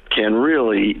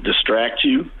really distract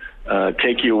you,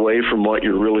 take you away from what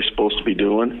you're really supposed to be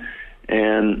doing,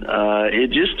 and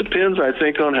it just depends, I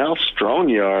think, on how strong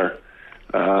you are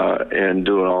and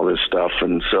doing all this stuff,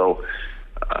 and so.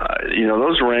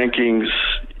 Those rankings,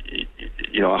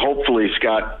 hopefully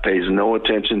Scott pays no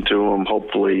attention to them.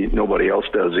 Hopefully nobody else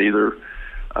does either,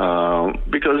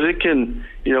 because it can,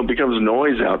 becomes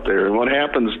noise out there. And what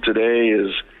happens today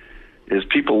is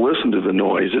people listen to the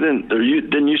noise. There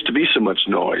didn't used to be so much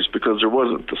noise because there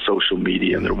wasn't the social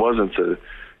media and there wasn't the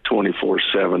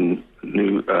 24/7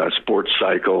 new sports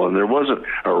cycle, and there wasn't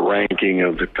a ranking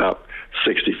of the top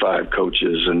 65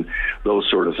 coaches and those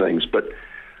sort of things. But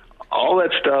all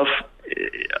that stuff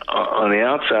on the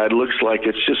outside looks like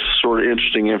it's just sort of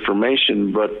interesting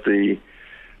information, but the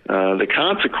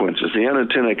consequences, the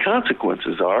unintended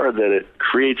consequences are that it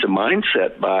creates a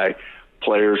mindset by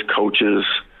players, coaches,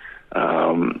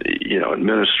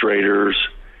 administrators.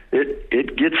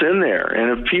 It gets in there,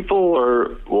 and if people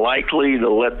are likely to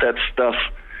let that stuff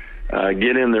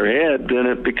get in their head, then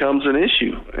it becomes an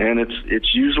issue, and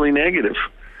it's usually negative.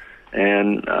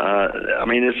 And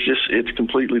it's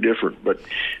completely different. But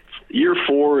year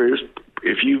 4 is,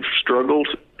 if you've struggled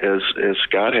as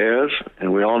Scott has,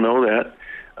 and we all know that,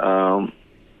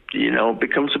 it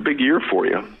becomes a big year for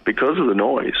you because of the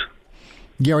noise.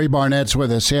 Gary Barnett's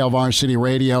with us, Hail Varsity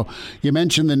Radio. You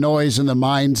mentioned the noise and the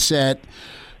mindset,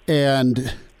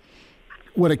 and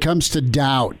when it comes to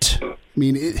doubt, I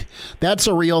mean, that's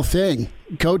a real thing.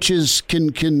 Coaches can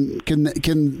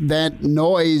that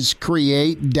noise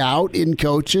create doubt in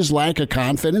coaches, lack of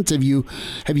confidence? Have you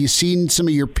seen some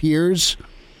of your peers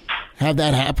have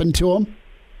that happen to them?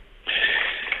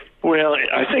 Well,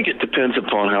 I think it depends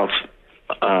upon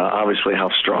obviously how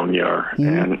strong you are,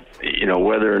 and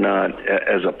whether or not,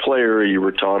 as a player, you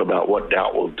were taught about what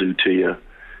doubt will do to you.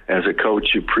 As a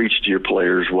coach, you preach to your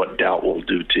players what doubt will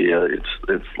do to you.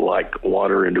 It's like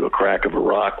water into a crack of a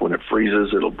rock. When it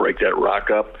freezes, it'll break that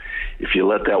rock up. If you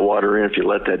let that water in, if you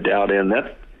let that doubt in,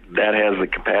 that has the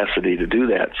capacity to do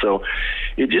that. So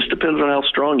it just depends on how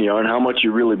strong you are and how much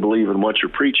you really believe in what you're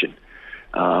preaching.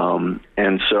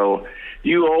 And so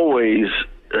you're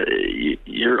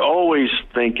always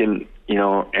thinking,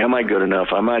 am I good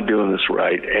enough? Am I doing this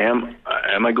right? Am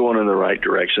I going in the right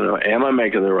direction? Am I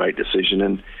making the right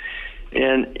decision?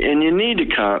 And you need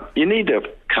to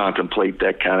contemplate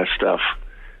that kind of stuff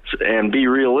and be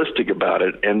realistic about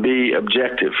it and be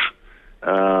objective.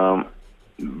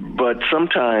 But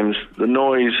sometimes the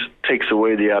noise takes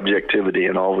away the objectivity,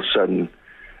 and all of a sudden,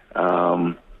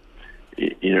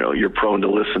 you're prone to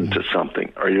listen to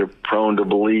something, or you're prone to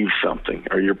believe something,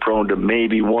 or you're prone to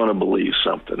maybe want to believe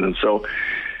something. And so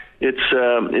it's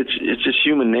just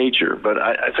human nature. But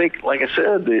I think, like I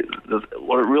said,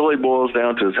 what it really boils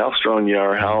down to is how strong you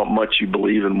are, how much you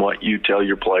believe in what you tell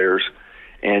your players,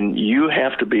 and you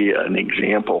have to be an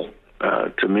example.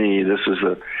 To me, this is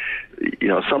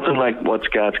something like what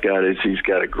Scott's got is he's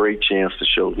got a great chance to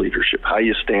show leadership, how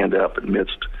you stand up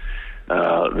amidst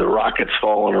the rockets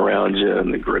falling around you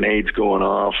and the grenades going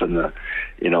off and the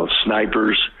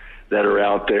snipers that are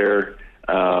out there.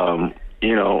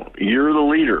 You're the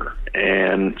leader,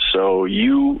 and so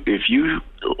if you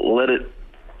let it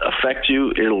affect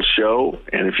you, it'll show.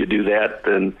 And if you do that,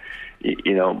 then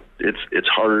it's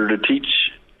harder to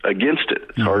teach against it.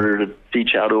 It's harder to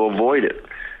teach how to avoid it,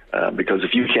 because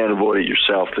if you can't avoid it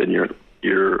yourself, then your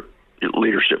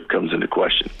leadership comes into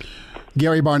question.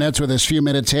 Gary Barnett's with us. Few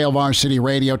minutes, Hail Varsity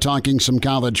Radio, talking some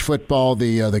college football,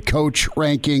 the coach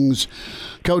rankings.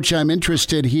 Coach, I'm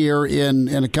interested here in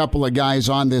a couple of guys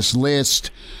on this list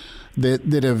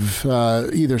that have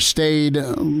either stayed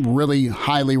really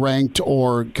highly ranked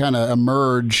or kind of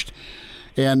emerged.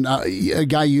 And a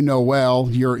guy you know well,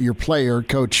 your player,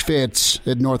 Coach Fitz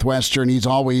at Northwestern, he's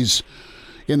always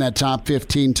in that top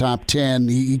 15, top 10.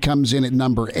 He comes in at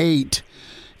number 8.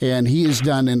 And he has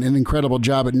done an incredible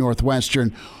job at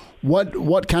Northwestern.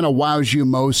 What kind of wows you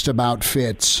most about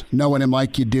Fitz, knowing him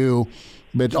like you do,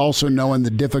 but also knowing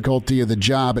the difficulty of the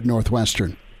job at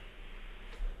Northwestern?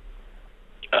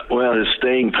 Well, his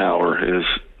staying power is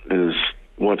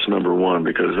what's number one,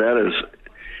 because that is,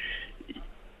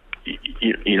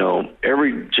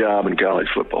 every job in college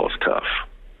football is tough,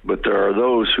 but there are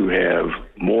those who have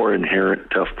more inherent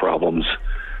tough problems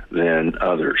than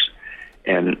others.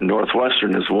 And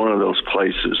Northwestern is one of those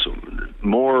places,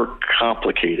 more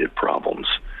complicated problems.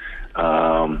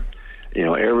 Every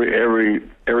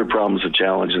problem is a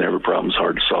challenge, and every problem is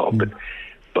hard to solve.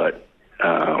 But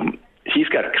he's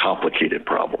got complicated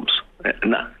problems,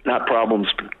 not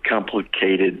problems, but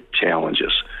complicated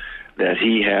challenges that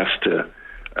he has to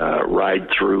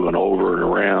ride through and over and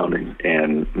around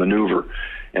and maneuver.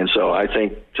 And so I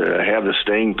think to have the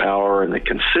staying power and the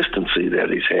consistency that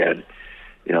he's had,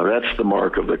 that's the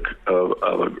mark of a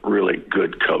really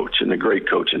good coach. And the great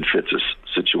coach in Fitz's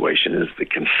situation is the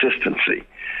consistency,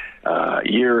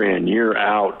 year in, year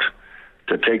out,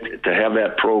 to have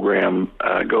that program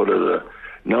go to the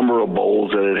number of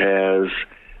bowls that it has,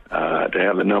 to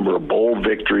have the number of bowl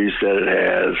victories that it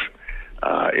has,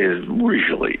 is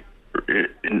really,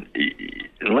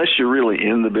 unless you're really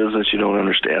in the business, you don't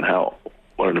understand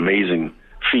what an amazing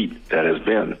feat that has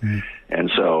been. And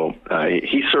so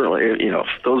he certainly, if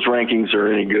those rankings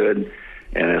are any good,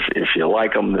 and if you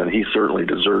like him, then he certainly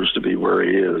deserves to be where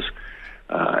he is.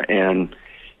 And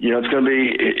it's going to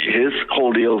be, his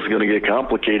whole deal is going to get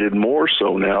complicated more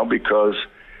so now, because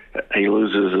he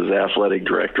loses his athletic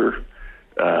director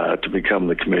to become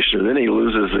the commissioner. Then he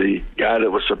loses the guy that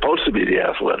was supposed to be the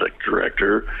athletic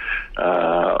director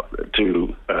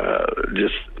to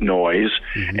just noise.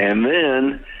 And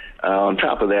then on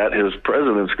top of that, his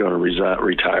president's going to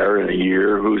retire in a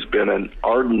year, who's been an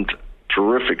ardent,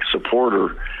 terrific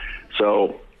supporter.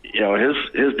 So,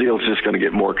 his deal is just going to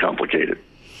get more complicated.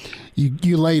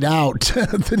 You laid out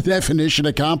the definition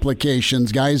of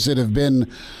complications. Guys that have been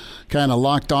kind of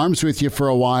locked arms with you for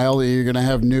a while, you're going to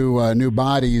have new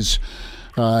bodies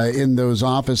in those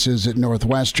offices at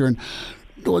Northwestern.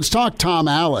 let's talk Tom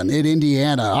Allen in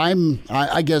Indiana.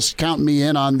 I guess count me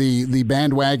in on the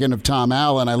bandwagon of Tom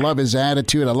Allen. I love his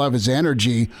attitude. I love his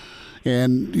energy.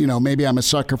 And, maybe I'm a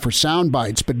sucker for sound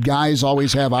bites, but guys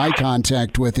always have eye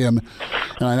contact with him.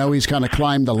 And I know he's kind of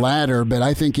climbed the ladder, but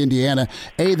I think Indiana,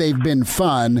 they've been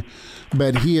fun,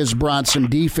 but he has brought some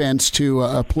defense to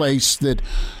a place that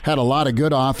had a lot of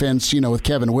good offense, with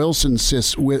Kevin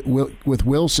Wilson's with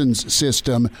Wilson's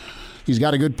system. He's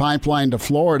got a good pipeline to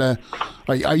Florida.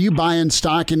 Are you buying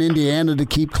stock in Indiana to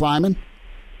keep climbing?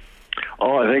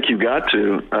 Oh, I think you've got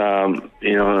to.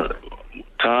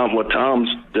 What Tom's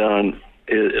done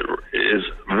is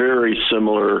very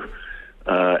similar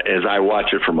as I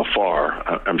watch it from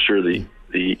afar. I'm sure the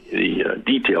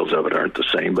details of it aren't the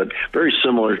same, but very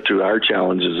similar to our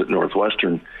challenges at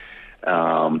Northwestern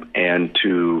and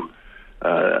to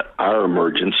our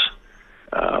emergence.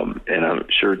 And I'm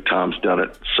sure Tom's done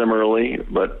it similarly,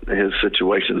 but his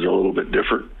situation's a little bit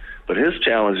different. But his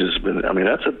challenge has been,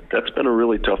 that's been a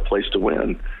really tough place to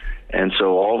win. And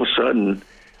so all of a sudden,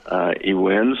 he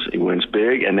wins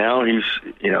big, and now he's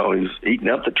eating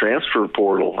up the transfer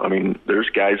portal. There's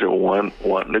guys that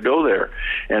wanting to go there,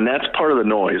 and that's part of the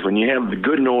noise. When you have the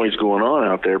good noise going on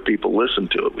out there, people listen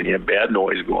to it. When you have bad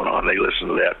noise going on, they listen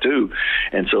to that too.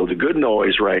 And so the good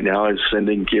noise right now is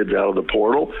sending kids out of the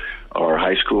portal, or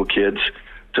high school kids,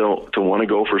 to want to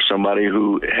go for somebody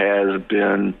who has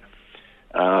been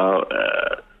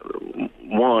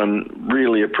one,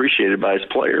 really appreciated by his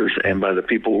players and by the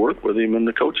people who work with him and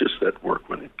the coaches that work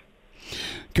with him.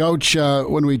 Coach,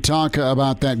 when we talk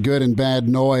about that good and bad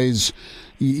noise,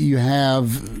 you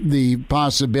have the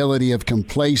possibility of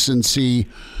complacency.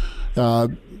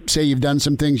 Say you've done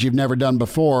some things you've never done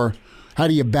before. How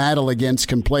do you battle against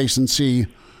complacency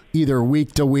either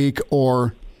week to week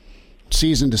or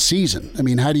season to season?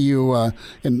 How do you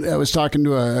and I was talking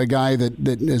to a guy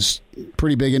that is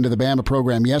pretty big into the Bama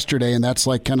program yesterday, and that's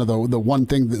like kind of the one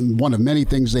of many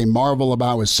things they marvel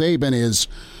about with Saban is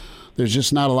there's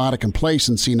just not a lot of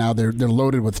complacency now. They're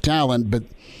loaded with talent, but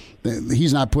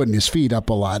he's not putting his feet up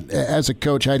a lot. As a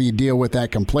coach, how do you deal with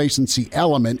that complacency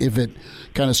element if it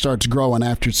kind of starts growing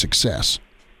after success?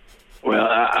 Well,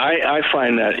 I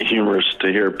find that humorous to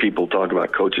hear people talk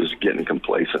about coaches getting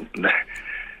complacent.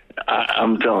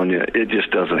 I'm telling you, it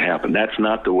just doesn't happen. That's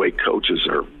not the way coaches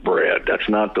are bred. That's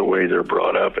not the way they're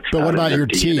brought up. But what about your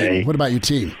team? What about your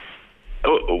team?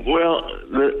 Well,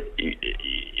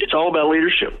 it's all about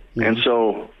leadership. Mm-hmm. And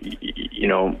so,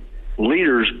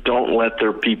 leaders don't let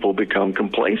their people become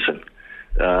complacent.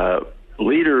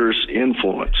 Leaders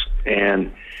influence.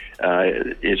 And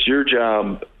it's your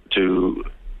job to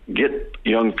get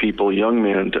young people, young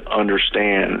men, to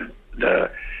understand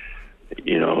the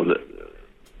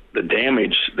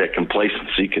damage that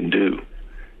complacency can do.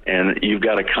 And you've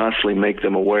got to constantly make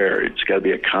them aware. It's got to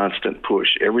be a constant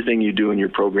push. Everything you do in your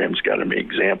program's got to be an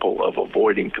example of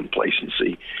avoiding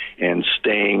complacency and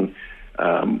staying,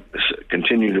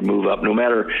 continue to move up. No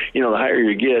matter, the higher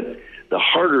you get, the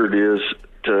harder it is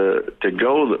to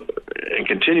go and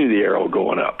continue the arrow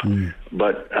going up. Mm.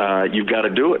 But you've got to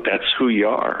do it. That's who you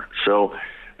are. So,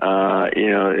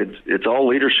 it's all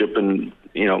leadership, and,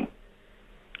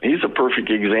 he's a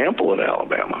perfect example at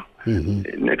Alabama.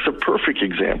 Mm-hmm. Nick's a perfect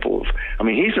example of,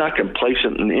 he's not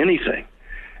complacent in anything.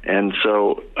 And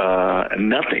so,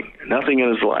 nothing in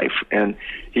his life. And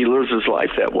he lives his life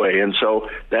that way. And so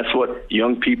that's what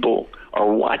young people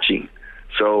are watching.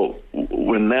 So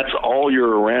when that's all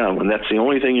you're around, when that's the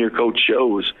only thing your coach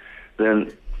shows,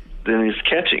 then he's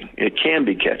catching. It can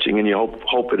be catching, and you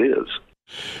hope it is.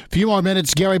 A few more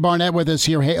minutes. Gary Barnett with us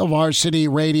here, Hail Varsity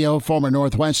Radio, former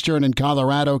Northwestern and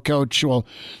Colorado coach. We'll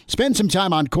spend some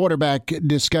time on quarterback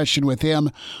discussion with him.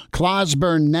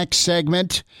 Clausburn next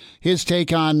segment, his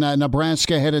take on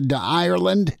Nebraska headed to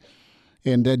Ireland.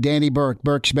 And Danny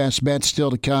Burke's best bet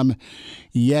still to come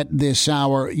yet this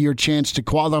hour. Your chance to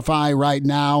qualify right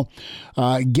now.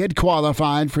 Get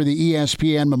qualified for the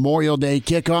ESPN Memorial Day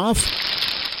kickoff.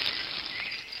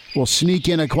 We'll sneak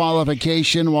in a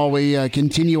qualification while we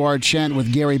continue our chat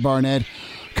with Gary Barnett.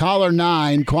 Caller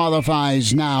 9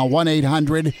 qualifies now.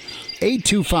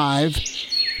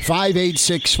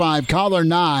 1-800-825-5865. Caller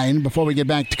 9, before we get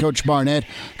back to Coach Barnett.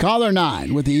 Caller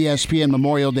 9 with the ESPN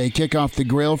Memorial Day kickoff, the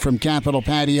grill from Capitol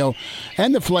Patio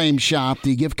and the Flame Shop,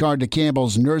 the gift card to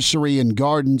Campbell's Nursery and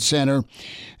Garden Center,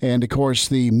 and, of course,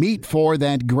 the meat for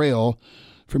that grill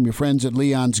from your friends at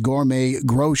Leon's Gourmet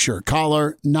Grocer.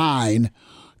 Caller 9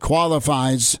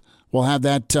 qualifies. We'll have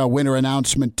that winner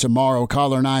announcement tomorrow.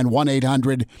 Caller 9,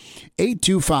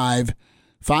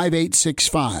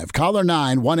 1-800-825-5865. Caller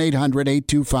 9,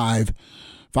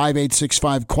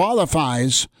 1-800-825-5865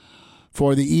 qualifies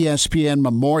for the ESPN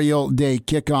Memorial Day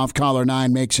kickoff. Caller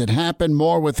 9 makes it happen.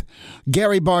 More with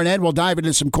Gary Barnett. We'll dive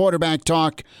into some quarterback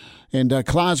talk and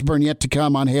Clausburn yet to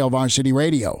come on Hail Varsity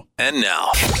Radio. And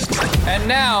now,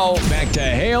 back to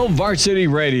Hail Varsity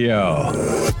Radio.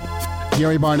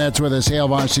 Gary Barnett's with us, Hail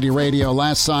Varsity Radio.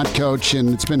 Last thought, Coach, and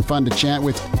it's been fun to chat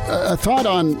with. A thought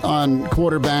on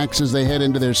quarterbacks as they head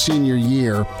into their senior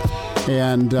year.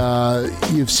 And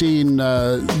you've seen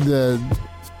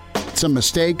some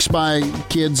mistakes by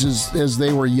kids as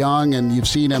they were young, and you've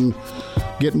seen them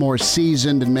get more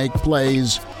seasoned and make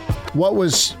plays. What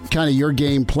was kind of your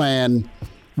game plan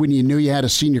when you knew you had a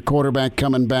senior quarterback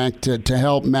coming back to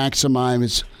help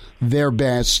maximize their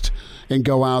best and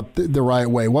go out the right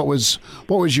way? What was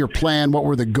your plan? What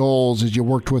were the goals as you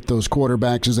worked with those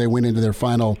quarterbacks as they went into their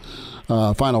final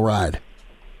ride?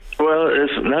 Well,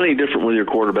 it's not any different with your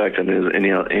quarterback than any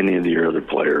of your other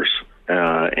players.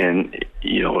 And,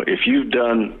 you know, if you've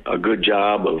done a good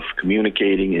job of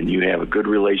communicating and you have a good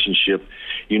relationship,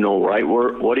 you know right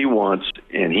what he wants,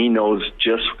 and he knows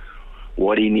just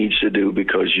what he needs to do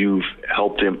because you've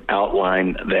helped him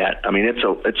outline that. I mean,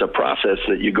 it's a process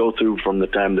that you go through from the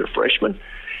time they're freshmen,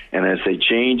 and as they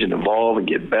change and evolve and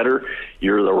get better,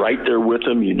 you're right there with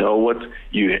them. You know what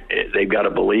they've got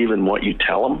to believe in what you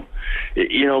tell them.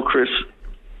 You know, Chris,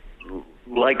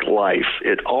 like life,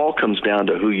 it all comes down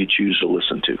to who you choose to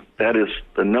listen to. That is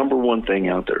the number one thing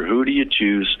out there. Who do you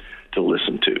choose to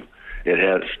listen to? It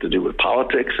has to do with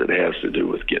politics. It has to do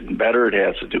with getting better. It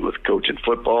has to do with coaching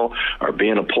football or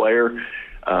being a player.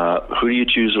 Who do you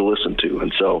choose to listen to?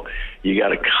 And so you got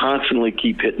to constantly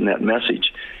keep hitting that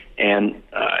message. And,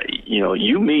 you know,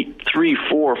 you meet 3,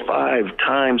 4, 5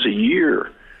 times a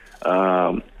year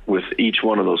with each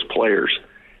one of those players.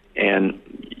 And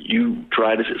you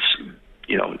try to,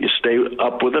 you know, you stay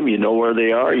up with them. You know where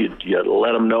they are. You got to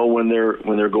let them know when they're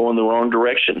going the wrong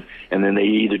direction, and then they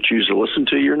either choose to listen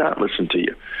to you or not listen to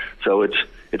you. So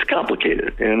it's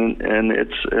complicated, and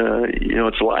it's you know,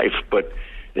 it's life, but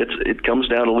it comes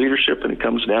down to leadership, and it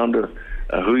comes down to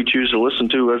who you choose to listen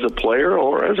to as a player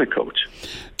or as a coach.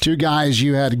 Two guys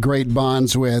you had great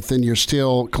bonds with, and you're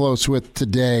still close with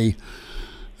today.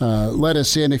 Let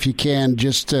us in, if you can,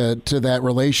 just to that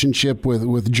relationship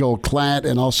with Joel Klatt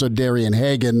and also Darian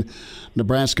Hagan.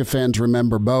 Nebraska fans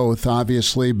remember both,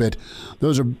 obviously, but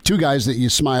those are two guys that you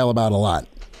smile about a lot.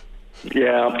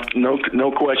 Yeah,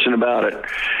 no question about it.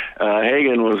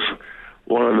 Hagan was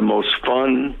one of the most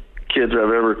fun kids I've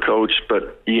ever coached,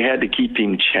 but you had to keep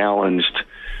him challenged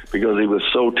because he was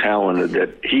so talented that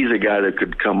he's a guy that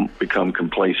could become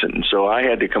complacent. And so I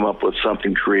had to come up with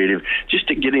something creative just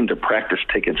to get him to practice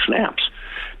taking snaps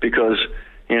because,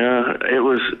 you know, it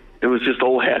was just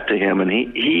old hat to him, and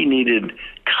he needed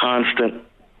constant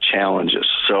challenges.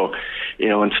 So, you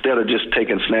know, instead of just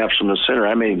taking snaps from the center,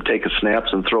 I made him take snaps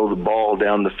and throw the ball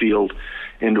down the field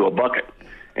into a bucket.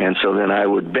 And so then I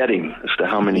would bet him as to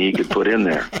how many he could put in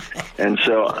there. And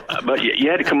so, but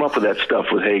you had to come up with that stuff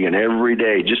with Hagan every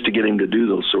day just to get him to do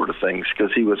those sort of things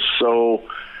because he was so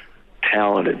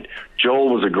talented.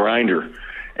 Joel was a grinder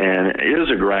and is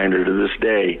a grinder to this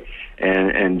day.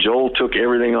 And Joel took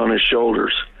everything on his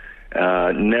shoulders,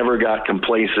 never got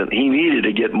complacent. He needed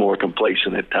to get more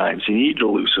complacent at times. He needed to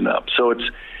loosen up. So it's,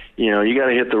 you know, you got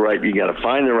to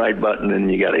find the right button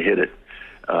and you got to hit it.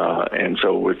 And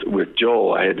so with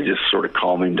Joel, I had to just sort of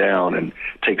calm him down and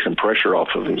take some pressure off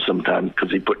of him sometimes because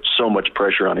he put so much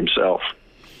pressure on himself.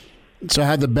 So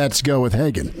how'd the bets go with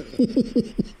Hagan?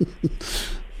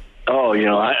 Oh, you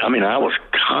know, I mean, I was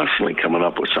constantly coming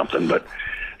up with something, but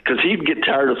because he'd get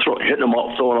tired of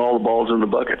throwing all the balls in the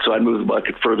bucket, so I'd move the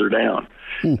bucket further down.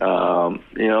 You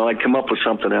know, I'd come up with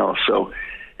something else. So,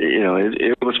 you know,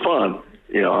 it was fun.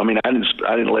 You know, I mean, I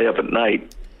didn't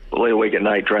lay awake at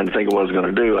night trying to think of what I was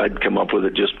going to do. I'd come up with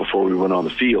it just before we went on the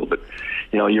field. But,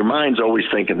 you know, your mind's always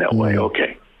thinking that way.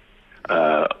 Okay,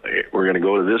 we're going to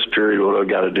go to this period. What do I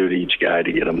got to do to each guy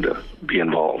to get them to be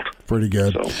involved? Pretty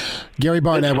good. So, Gary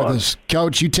Barnett with us.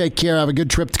 Coach, you take care. Have a good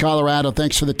trip to Colorado.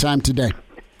 Thanks for the time today.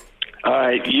 All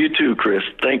right. You too, Chris.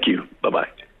 Thank you. Bye-bye.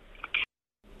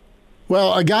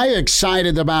 Well, a guy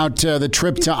excited about the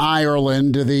trip to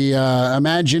Ireland, the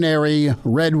imaginary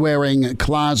red-wearing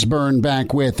Clausburn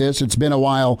back with us. It's been a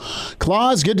while.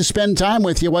 Claus, good to spend time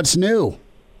with you. What's new?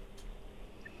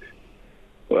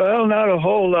 Well, not a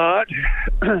whole lot.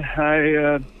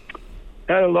 I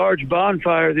had a large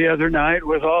bonfire the other night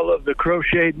with all of the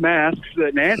crocheted masks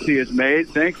that Nancy has made.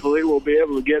 Thankfully, we'll be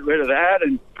able to get rid of that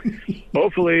and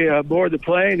hopefully board the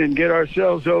plane and get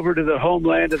ourselves over to the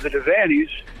homeland of the Devaney's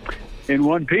in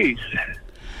one piece.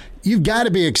 You've got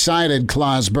to be excited,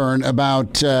 Clausburn,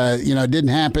 about, it didn't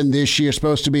happen this year.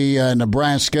 Supposed to be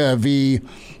Nebraska v.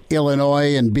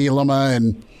 Illinois and Bielema.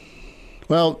 And,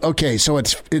 well, okay, so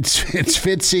it's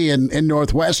Fitzy and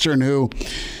Northwestern who,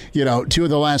 2 of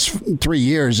the last 3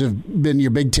 years have been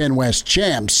your Big Ten West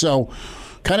champs. So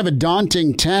kind of a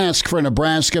daunting task for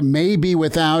Nebraska, maybe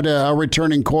without a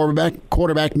returning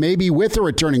quarterback, maybe with a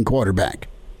returning quarterback.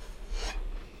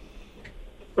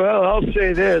 Well, I'll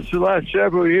say this. The last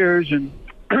several years, and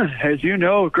as you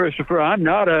know, Christopher, I'm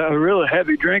not a real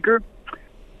heavy drinker,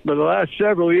 but the last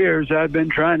several years I've been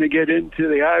trying to get into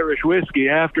the Irish whiskey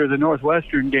after the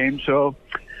Northwestern game, so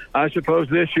I suppose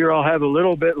this year I'll have a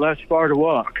little bit less far to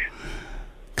walk.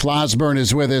 Clausburn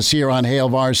is with us here on Hail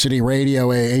Varsity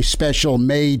Radio, a special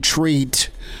May treat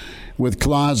with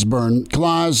Clausburn.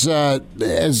 Claus,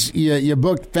 as you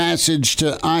booked passage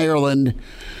to Ireland,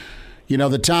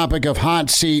 the topic of hot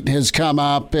seat has come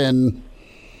up, and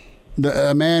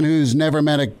a man who's never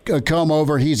met a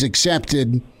comb-over he's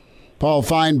accepted, Paul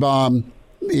Feinbaum,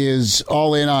 is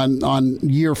all in on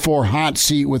year 4 hot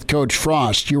seat with Coach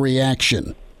Frost. Your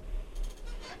reaction?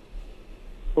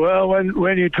 Well,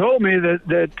 when you told me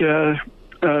that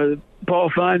Paul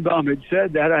Feinbaum had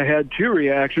said that, I had 2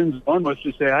 reactions. One was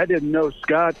to say I didn't know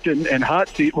Scott and hot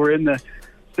seat were in the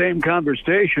same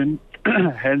conversation,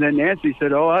 and then Nancy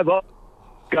said, "Oh, I've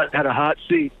had a hot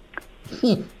seat,"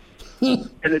 and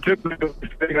it took me to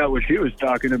figure out what she was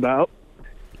talking about.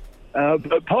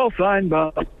 But Paul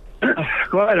Feinbaum,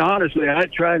 quite honestly, I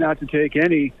try not to take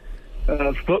any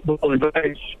football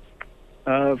advice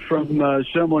from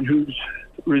someone who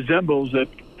resembles a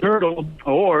turtle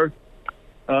or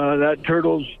that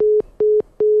turtle's.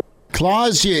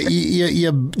 Claus,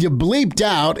 you bleeped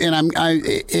out, and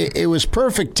it was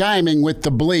perfect timing with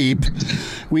the bleep.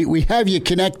 We have you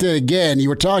connected again. You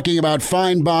were talking about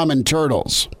Feinbaum and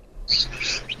turtles.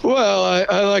 Well,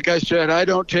 I like I said, I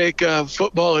don't take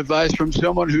football advice from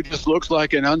someone who just looks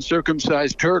like an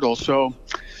uncircumcised turtle. So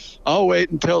I'll wait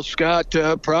until Scott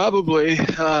probably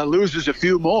loses a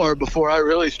few more before I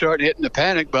really start hitting the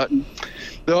panic button.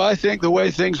 Though I think the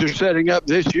way things are setting up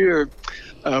this year,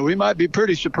 we might be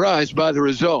pretty surprised by the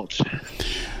results.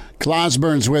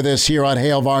 Clausburn's with us here on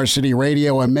Hail Varsity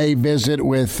Radio, a May visit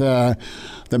with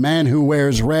the man who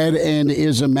wears red and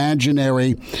is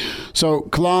imaginary. So,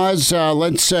 Claus,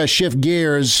 let's shift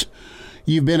gears.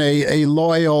 You've been a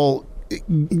loyal,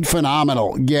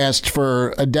 phenomenal guest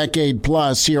for a decade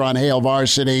plus here on Hail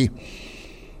Varsity.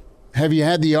 Have you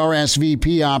had the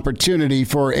RSVP opportunity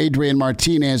for Adrian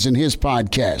Martinez and his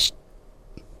podcast?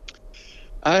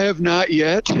 I have not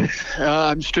yet.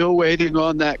 I'm still waiting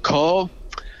on that call.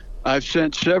 I've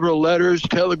sent several letters,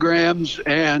 telegrams,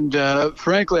 and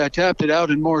frankly, I tapped it out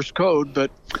in Morse code,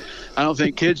 but I don't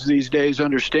think kids these days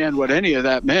understand what any of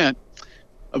that meant.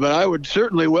 But I would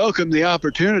certainly welcome the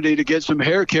opportunity to get some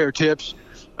hair care tips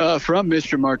from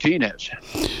Mr. Martinez.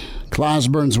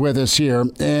 Clausburn's with us here,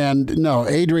 and no,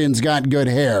 Adrian's got good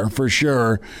hair for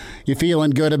sure. You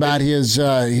feeling good about his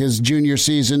junior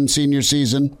season, senior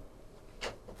season?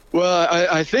 Well,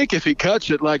 I think if he cuts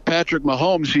it like Patrick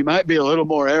Mahomes, he might be a little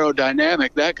more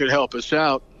aerodynamic. That could help us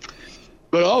out.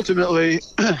 But ultimately,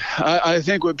 I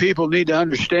think what people need to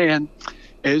understand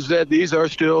is that these are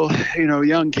still,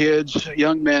 young kids,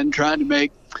 young men trying to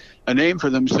make a name for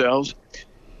themselves.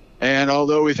 And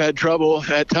although we've had trouble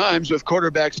at times with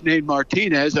quarterbacks named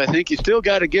Martinez, I think you still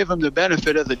got to give them the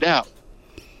benefit of the doubt.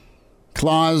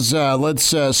 Claus,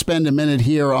 let's spend a minute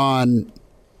here on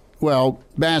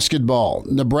basketball.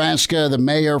 Nebraska, the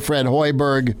mayor, Fred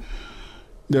Hoiberg,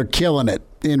 they're killing it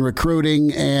in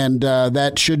recruiting, and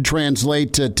that should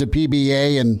translate to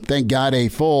PBA, and thank God a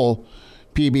full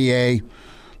PBA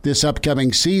this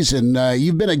upcoming season.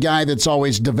 You've been a guy that's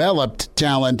always developed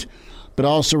talent, but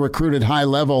also recruited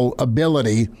high-level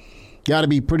ability. Got to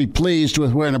be pretty pleased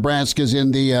with where Nebraska's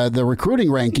in the recruiting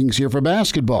rankings here for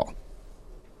basketball.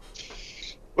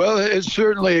 Well, it's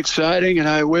certainly exciting, and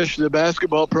I wish the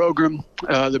basketball program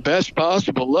the best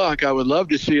possible luck. I would love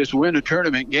to see us win a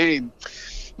tournament game.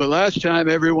 But last time,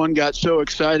 everyone got so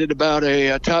excited about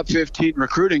a top 15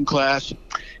 recruiting class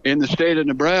in the state of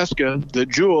Nebraska.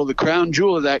 The crown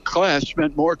jewel of that class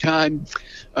spent more time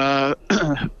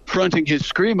fronting his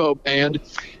Screamo band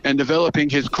and developing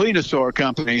his Cleanosaur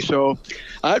company. So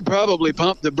I'd probably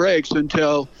pump the brakes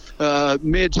until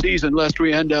mid-season, lest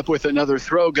we end up with another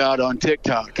throw god on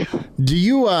TikTok. Do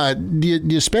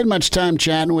you spend much time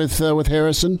chatting with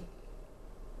Harrison?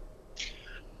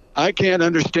 I can't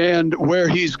understand where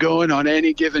he's going on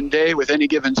any given day with any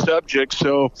given subject,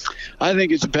 so I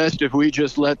think it's best if we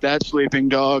just let that sleeping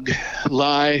dog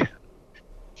lie.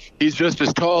 He's just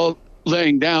as tall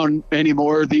laying down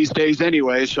anymore these days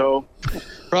anyway, so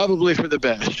probably for the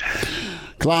best.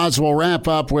 Claus will wrap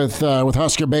up with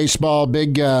Husker baseball.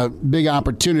 Big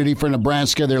opportunity for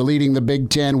Nebraska. They're leading the Big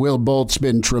Ten. Will Bolt's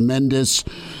been tremendous,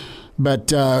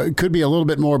 but it could be a little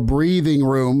bit more breathing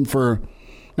room for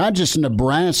not just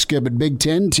Nebraska, but Big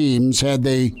Ten teams had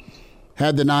they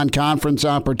had the non-conference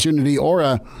opportunity or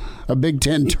a Big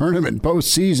Ten tournament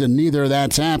postseason. Neither of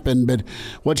that's happened, but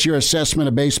what's your assessment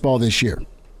of baseball this year?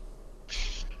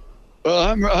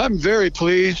 Well, I'm very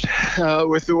pleased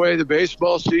with the way the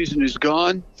baseball season has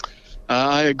gone.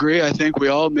 I agree. I think we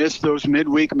all missed those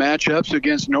midweek matchups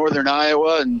against Northern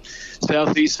Iowa and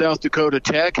Southeast South Dakota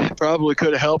Tech. Probably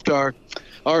could have helped our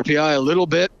RPI a little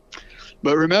bit.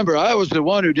 But remember, I was the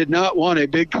one who did not want a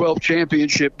Big 12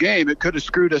 championship game. It could have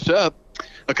screwed us up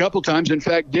a couple times, in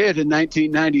fact, did in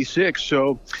 1996.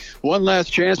 So one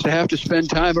last chance to have to spend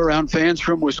time around fans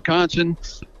from Wisconsin.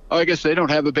 Oh, I guess they don't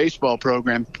have a baseball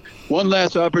program. One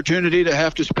last opportunity to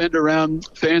have to spend around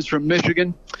fans from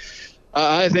Michigan.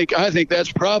 I think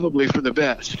that's probably for the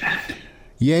best.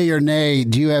 Yay or nay,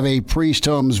 do you have a Priest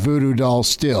Holmes voodoo doll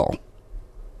still?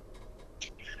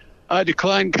 I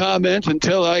decline comment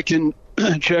until I can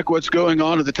check what's going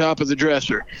on at the top of the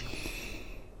dresser.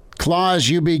 Claus,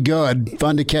 you be good.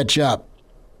 Fun to catch up.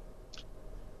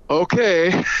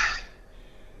 Okay.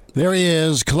 There he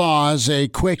is, Claus, a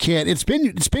quick hit. It's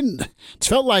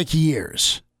felt like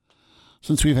years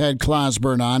since we've had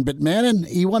Clausburn on, but man,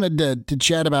 he wanted to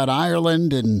chat about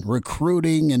Ireland and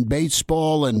recruiting and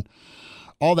baseball and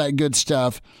all that good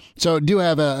stuff. So do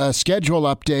have a schedule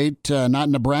update, not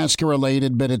Nebraska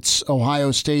related, but it's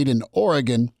Ohio State and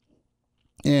Oregon.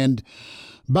 And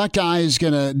Buckeyes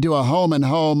going to do a home and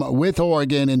home with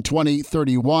Oregon in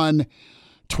 2031,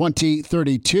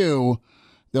 2032.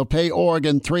 They'll pay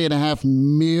Oregon $3.5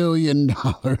 million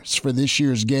for this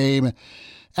year's game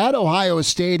at Ohio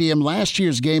Stadium. Last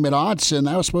year's game at Autzen,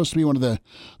 that was supposed to be one of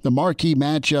the marquee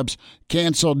matchups,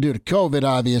 canceled due to COVID,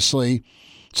 obviously.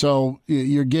 So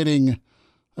you're getting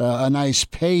a nice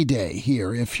payday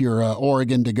here if you're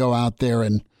Oregon to go out there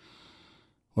and,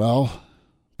 well,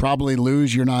 probably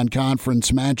lose your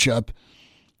non-conference matchup.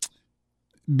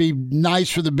 Be nice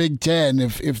for the Big Ten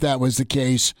if that was the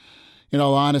case. In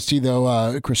all honesty,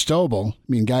 though, Cristobal,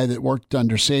 guy that worked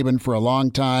under Saban for a long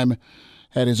time,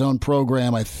 had his own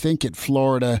program, I think, at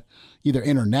Florida, either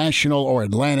International or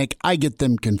Atlantic. I get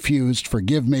them confused.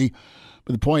 Forgive me.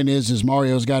 But the point is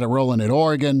Mario's got it rolling at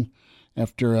Oregon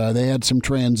after they had some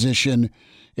transition.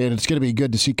 And it's going to be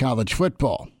good to see college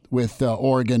football with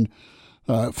Oregon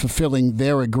fulfilling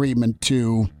their agreement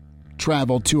to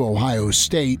travel to Ohio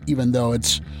State, even though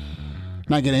it's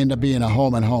not going to end up being a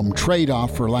home-and-home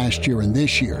trade-off for last year and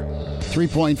this year.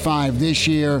 3.5 this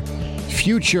year.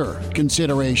 Future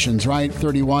considerations, right?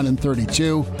 31 and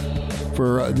 32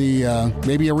 for the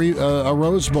maybe a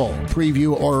Rose Bowl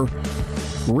preview or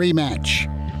rematch.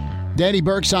 Danny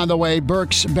Burke's on the way.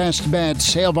 Burke's Best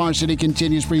Bets. Hail Varsity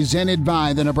continues, presented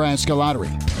by the Nebraska Lottery.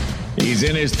 He's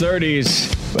in his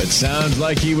 30s, but sounds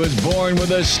like he was born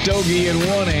with a stogie in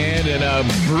one hand and a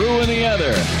brew in the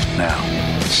other.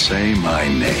 Now, say my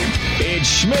name.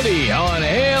 It's Schmitty on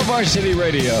Hail Varsity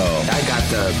Radio. I got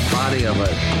the body of a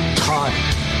taut,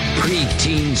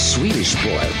 preteen Swedish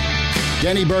boy.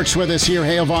 Danny Burke's with us here,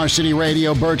 Hail Varsity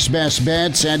Radio, Burke's Best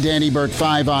Bets, and Danny Burke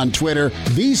 5 on Twitter,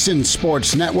 VSiN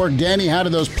Sports Network. Danny, how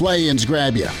did those play-ins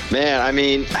grab you? Man,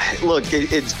 look,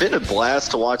 it's been a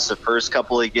blast to watch the first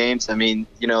couple of games.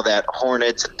 That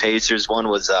Hornets and Pacers one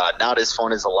was not as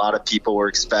fun as a lot of people were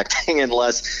expecting,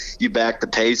 unless you back the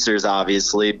Pacers,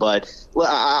 obviously. But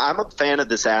I'm a fan of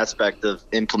this aspect of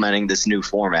implementing this new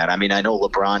format. I know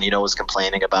LeBron, was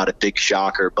complaining about it, big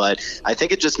shocker, but I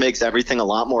think it just makes everything a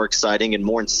lot more exciting and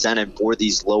more incentive for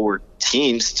these lower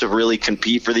teams to really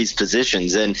compete for these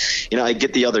positions. And, I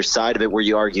get the other side of it where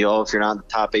you argue, if you're not in the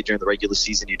top 8 during the regular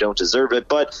season, you don't deserve it.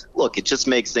 But look, it just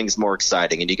makes things more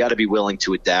exciting, and you got to be willing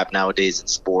to adapt nowadays in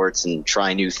sports and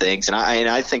try new things. And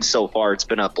I think so far it's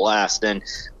been a blast. And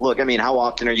look, how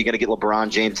often are you going to get LeBron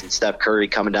James and Steph Curry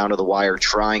coming down to the wire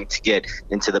trying to get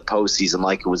into the postseason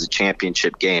like it was a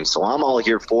championship game? So I'm all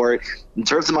here for it. In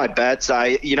terms of my bets,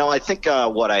 I think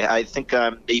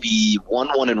maybe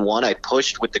 1-1-1. I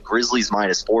pushed with the Grizzlies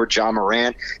 -4. John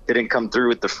Morant didn't come through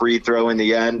with the free throw in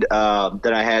the end.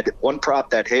 Then I had one prop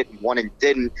that hit and one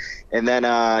didn't. And then,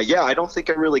 I don't think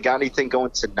I really got anything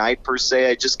going tonight per se.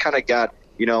 I just kind of got,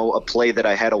 a play that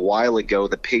I had a while ago,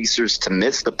 the Pacers to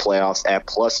miss the playoffs at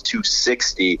plus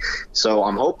 260. So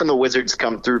I'm hoping the Wizards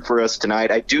come through for us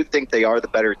tonight. I do think they are the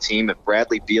better team. If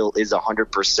Bradley Beal is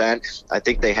 100%, I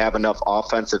think they have enough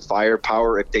offensive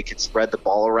firepower if they can spread the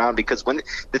ball around. Because when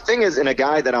the thing is, in a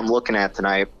guy that I'm looking at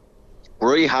tonight,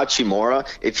 Rui Hachimura,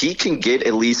 if he can get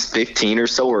at least 15 or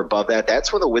so or above that,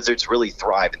 that's when the Wizards really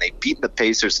thrive. And they've beaten the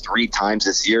Pacers 3 times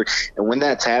this year. And when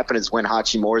that's happened is when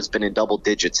Hachimura's been in double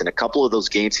digits. In a couple of those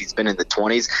games, he's been in the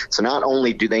 20s. So not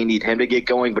only do they need him to get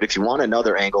going, but if you want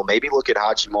another angle, maybe look at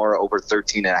Hachimura over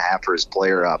 13.5 for his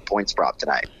player points prop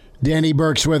tonight. Danny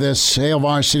Burke's with us, Hail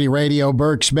Varsity Radio,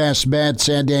 Burke's Best Bets,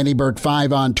 and Danny Burke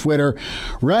 5 on Twitter.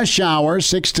 Rush Hour,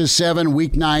 6 to 7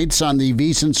 weeknights on the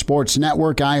VSiN Sports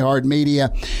Network,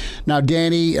 iHeartMedia. Now,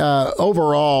 Danny,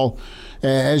 overall,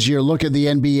 as you look at the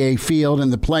NBA field,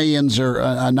 and the play-ins are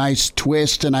a nice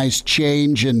twist, a nice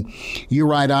change, and you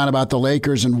write on about the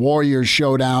Lakers and Warriors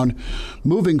showdown.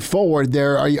 Moving forward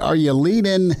there, are you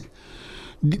leaning...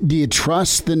 Do you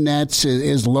trust the Nets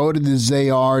as loaded as they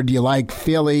are? Do you like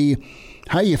Philly?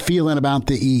 How are you feeling about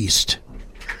the East?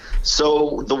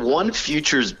 So the one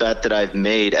futures bet that I've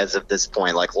made as of this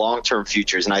point, like long-term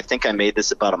futures, and I think I made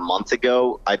this about a month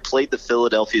ago, I played the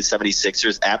Philadelphia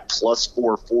 76ers at plus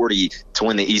 440 to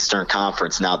win the Eastern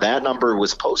Conference. Now, that number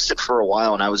was posted for a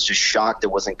while, and I was just shocked it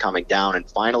wasn't coming down, and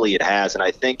finally it has, and I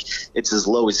think it's as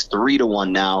low as 3-1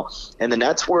 now. And the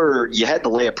Nets were, you had to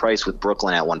lay a price with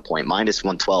Brooklyn at one point, minus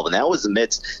 112, and that was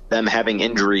amidst them having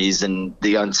injuries and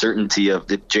the uncertainty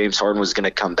of if James Harden was going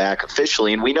to come back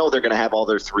officially, and we know they're going to have all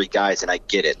their 3 guys, and I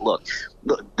get it. Look,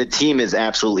 the team is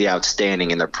absolutely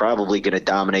outstanding, and they're probably going to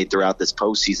dominate throughout this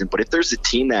postseason. But if there's a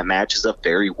team that matches up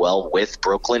very well with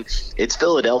Brooklyn, it's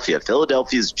Philadelphia.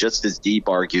 Philadelphia is just as deep,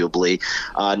 arguably,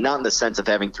 not in the sense of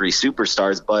having 3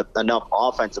 superstars, but enough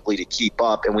offensively to keep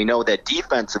up. And we know that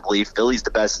defensively, Philly's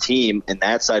the best team in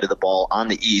that side of the ball on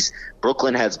the East.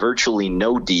 Brooklyn has virtually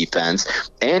no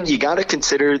defense. And you got to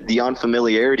consider the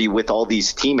unfamiliarity with all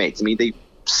these teammates. I mean, they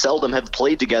seldom have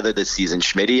played together this season,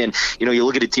 Schmitty. And, you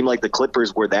look at a team like the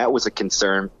Clippers where that was a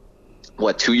concern,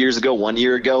 2 years ago, 1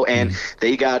 year ago, and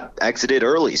they got exited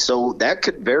early. So that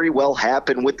could very well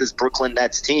happen with this Brooklyn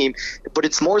Nets team, but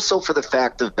it's more so for the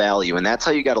fact of value, and that's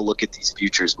how you got to look at these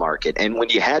futures market. And when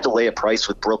you had to lay a price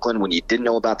with Brooklyn, when you didn't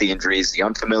know about the injuries, the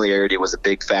unfamiliarity was a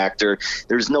big factor,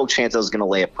 there's no chance I was going to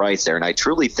lay a price there. And I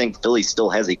truly think Philly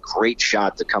still has a great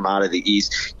shot to come out of the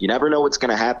East. You never know what's going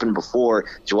to happen before.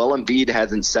 Joel Embiid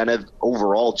has incentive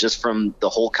overall just from the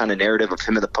whole kind of narrative of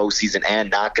him in the postseason and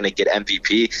not going to get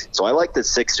MVP. So I like the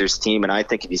Sixers team, and I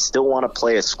think if you still want to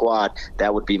play a squad,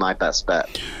 that would be my best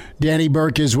bet. Danny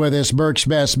Burke is with us, Burke's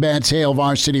Best Bets, Hail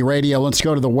Varsity Radio. Let's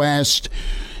go to the West.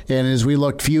 And as we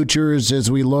look futures,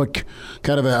 as we look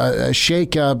kind of a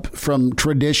shake-up from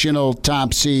traditional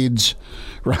top seeds,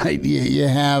 right? You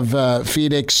have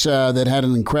Phoenix that had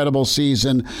an incredible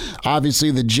season.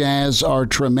 Obviously, the Jazz are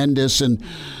tremendous, and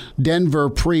Denver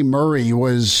pre-Murray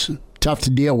was tough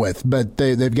to deal with, but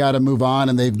they've got to move on,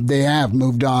 and they have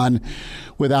moved on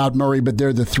without Murray. But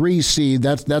they're the 3 seed.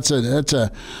 That's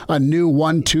a new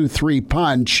 1, 2, 3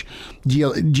 punch. Do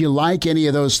you like any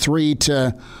of those 3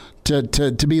 to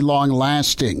be long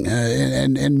lasting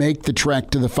and make the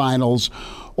trek to the finals,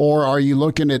 or are you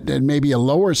looking at maybe a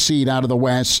lower seed out of the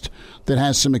West that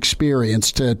has some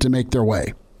experience to make their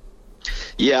way?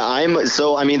 Yeah,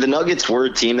 the Nuggets were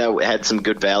a team that had some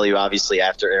good value. Obviously,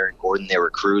 after Aaron Gordon, they were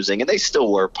cruising, and they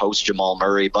still were post Jamal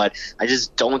Murray, but I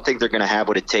just don't think they're going to have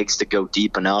what it takes to go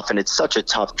deep enough, and it's such a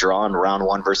tough draw in round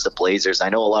 1 versus the Blazers. I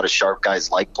know a lot of sharp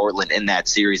guys like Portland in that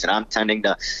series, and I'm tending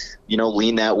to,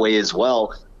 lean that way as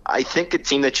well. I think a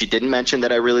team that you didn't mention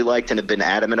that I really liked and have been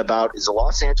adamant about is the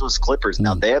Los Angeles Clippers.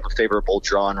 Now, they have a favorable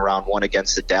draw in round 1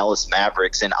 against the Dallas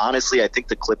Mavericks, and honestly, I think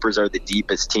the Clippers are the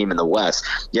deepest team in the West.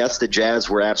 Yes, the Jazz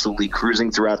were absolutely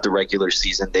cruising throughout the regular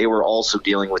season. They were also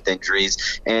dealing with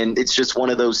injuries, and it's just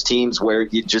one of those teams where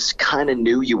you just kind of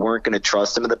knew you weren't going to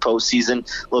trust them in the postseason.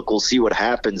 Look, we'll see what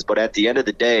happens, but at the end of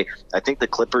the day, I think the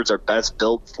Clippers are best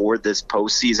built for this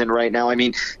postseason right now. I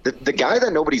mean, the guy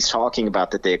that nobody's talking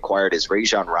about that they acquired is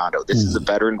Rajon Rondo. This is a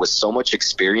veteran with so much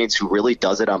experience who really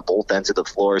does it on both ends of the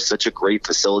floor, such a great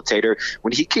facilitator.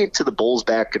 When he came to the Bulls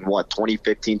back in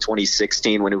 2015,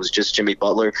 2016, when it was just Jimmy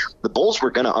Butler, the Bulls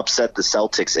were going to upset the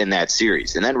Celtics in that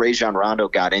series. And then Rajon Rondo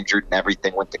got injured and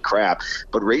everything went to crap.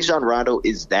 But Rajon Rondo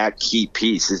is that key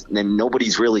piece, and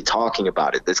nobody's really talking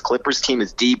about it. This Clippers team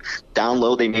is deep. Down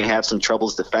low, they may have some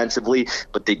troubles defensively,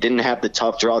 but they didn't have the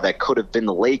tough draw that could have been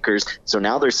the Lakers. So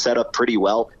now they're set up pretty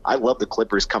well. I love the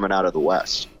Clippers coming out of the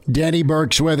West. Danny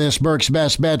Burke's with us, Burke's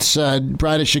Best Bets,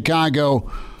 Pride of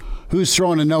Chicago. Who's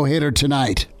throwing a no-hitter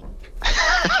tonight?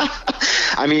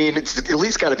 I mean, it's at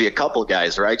least got to be a couple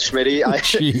guys, right, Schmitty?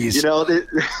 Jeez.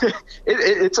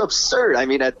 It's absurd. I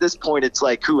mean, at this point, it's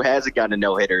like, who hasn't gotten a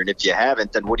no-hitter? And if you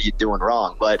haven't, then what are you doing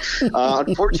wrong? But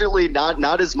unfortunately,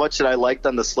 not as much that I liked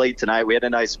on the slate tonight. We had a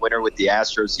nice winner with the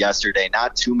Astros yesterday.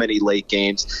 Not too many late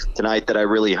games tonight that I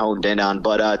really honed in on.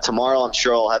 But tomorrow, I'm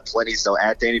sure I'll have plenty. So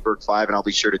at Danny Burke 5, and I'll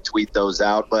be sure to tweet those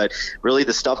out. But really,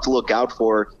 the stuff to look out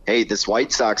for, hey, this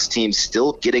White Sox team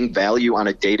still getting value on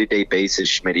a day-to-day basis,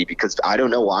 Schmitty, because I don't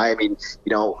know why. I mean,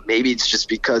 maybe it's just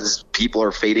because people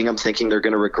are fading them, thinking they're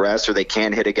going to regress or they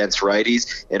can't hit against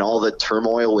righties, and all the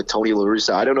turmoil with Tony La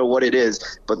Russa. I don't know what it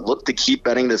is, but look to keep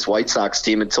betting this White Sox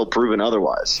team until proven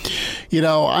otherwise.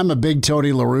 I'm a big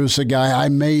Tony La Russa guy. I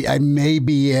may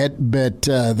be it, but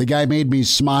the guy made me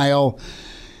smile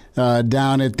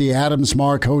down at the Adams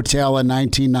Mark Hotel in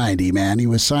 1990, man. He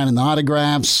was signing the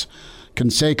autographs.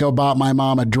 Canseco bought my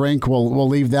mom a drink. We'll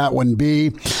leave that one be.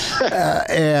 But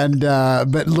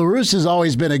La Russa's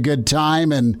always been a good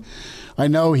time, and I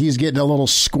know he's getting a little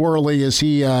squirrely as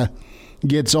he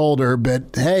gets older. But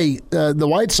hey, the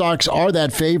White Sox are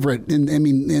that favorite in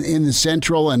the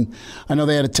Central, and I know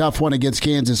they had a tough one against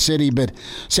Kansas City, but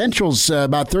Central's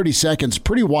about 30 seconds,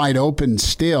 pretty wide open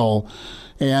still.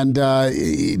 And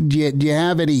do you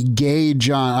have any gauge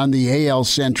on the AL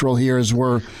Central here as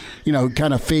we're,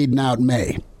 kind of fading out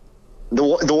May?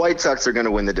 The White Sox are going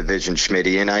to win the division,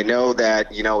 Schmitty, and I know that,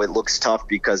 it looks tough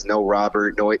because no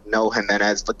Robert, no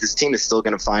Jimenez, but this team is still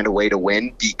going to find a way to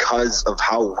win because of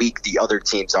how weak the other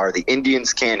teams are. The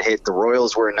Indians can't hit. The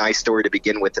Royals were a nice story to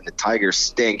begin with, and the Tigers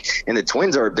stink, and the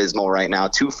Twins are abysmal right now,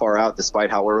 too far out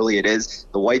despite how early it is.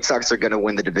 The White Sox are going to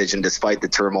win the division despite the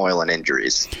turmoil and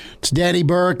injuries. It's Danny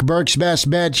Burke, Burke's Best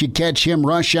Bet. You catch him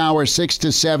rush hour 6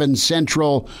 to 7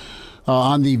 Central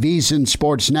on the VSiN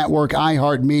Sports Network,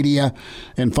 iHeartMedia,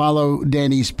 and follow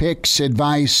Danny's picks,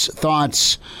 advice,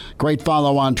 thoughts. Great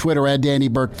follow on Twitter at Danny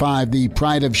Burke 5, the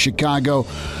pride of Chicago.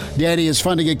 Danny, it's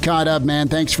fun to get caught up, man.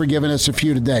 Thanks for giving us a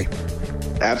few today.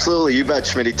 Absolutely. You bet,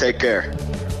 Schmitty. Take care.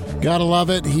 Gotta love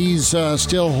it. He's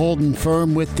still holding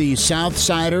firm with the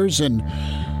Southsiders, and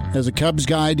as a Cubs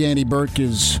guy, Danny Burke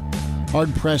is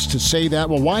hard-pressed to say that.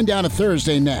 We'll wind down a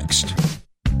Thursday next.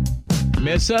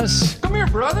 Miss us? Come here,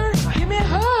 brother. Give me a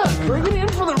hug. Bring it in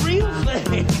for the real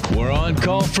thing. We're on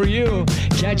call for you.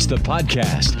 Catch the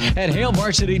podcast at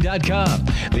HailVarsity.com,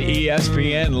 the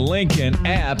ESPN Lincoln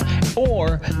app,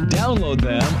 or download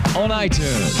them on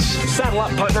iTunes. Saddle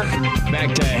up, partner.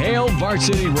 Back to Hail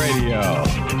Varsity Radio.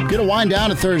 Gonna wind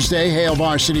down a Thursday, Hail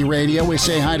Varsity Radio. We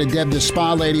say hi to Deb the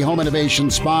Spa Lady, Home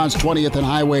Innovation Spas, 20th and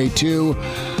Highway 2.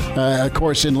 Of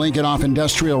course, in Lincoln off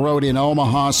Industrial Road in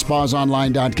Omaha,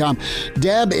 spasonline.com.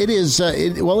 Deb,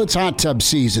 it's hot tub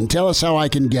season. Tell us how I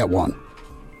can get one.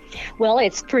 Well,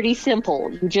 it's pretty simple.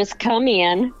 You just come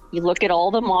in, you look at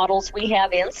all the models we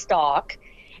have in stock,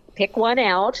 pick one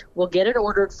out, we'll get it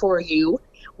ordered for you.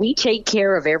 We take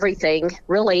care of everything,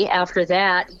 really. After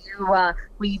that,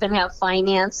 we even have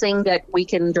financing that we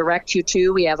can direct you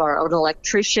to. We have our own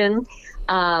electrician.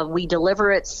 We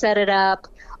deliver it, set it up.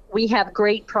 We have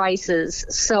great prices.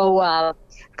 So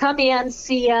come in,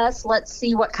 see us. Let's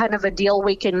see what kind of a deal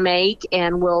we can make,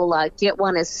 and we'll get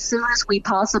one as soon as we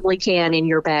possibly can in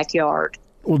your backyard.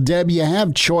 Well, Deb, you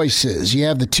have choices. You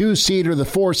have the 2-seater, the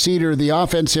 4-seater, the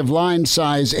offensive line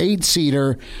size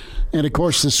 8-seater, and, of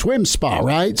course, the swim spa,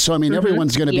 right? So,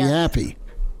 everyone's going to be happy.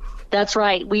 That's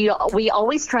right. We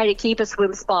always try to keep a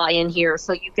swim spa in here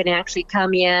so you can actually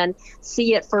come in,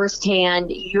 see it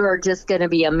firsthand. You're just going to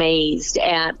be amazed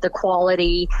at the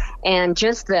quality and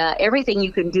just everything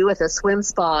you can do with a swim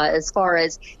spa as far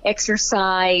as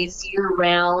exercise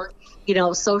year-round,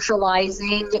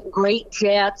 socializing, great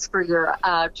jets for your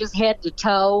just head to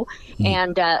toe.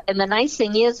 And the nice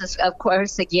thing is, of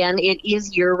course, again, it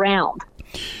is year-round.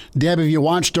 Deb, have you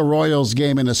watched a Royals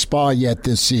game in a spa yet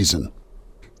this season?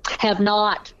 Have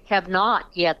not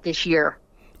yet this year.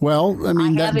 Well,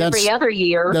 that's every other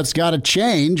year. That's got to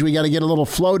change. We got to get a little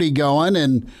floaty going,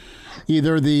 and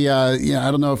either the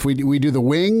I don't know if we do the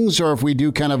wings or if we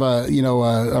do kind of a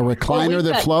recliner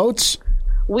that floats.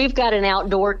 We've got an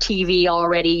outdoor TV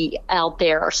already out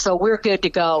there, so we're good to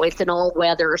go. It's an all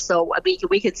weather, so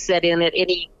we could sit in it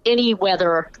any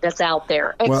weather that's out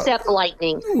there, except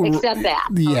lightning, except that.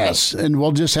 Yes, okay. And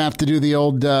we'll just have to do the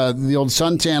old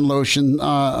suntan lotion,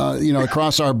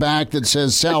 across our back that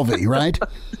says Salvi, right?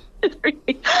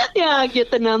 Yeah, get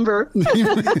the number.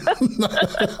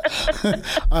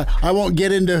 I won't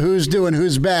get into who's doing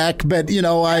who's back, but,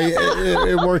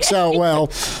 it works out well.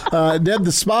 Deb,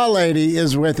 the spa lady,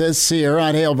 is with us here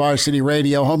on Hail Varsity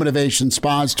Radio, Home Innovation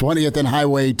Spas, 20th and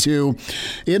Highway 2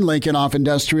 in Lincoln off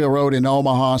Industrial Road in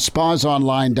Omaha.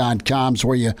 Spasonline.com is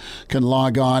where you can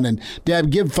log on. And,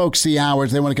 Deb, give folks the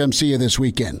hours. They want to come see you this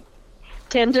weekend.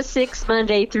 10 to 6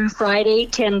 Monday through Friday,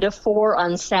 10 to 4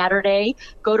 on Saturday.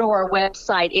 Go to our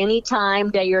website anytime,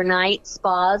 day or night,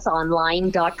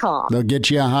 spasonline.com. They'll get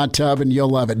you a hot tub and you'll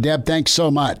love it. Deb, thanks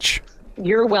so much.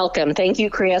 You're welcome. Thank you,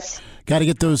 Chris. Got to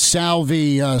get those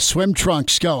Salvi swim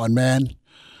trunks going, man,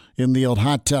 in the old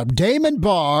hot tub. Damon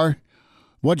Barr,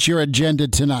 what's your agenda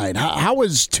tonight? How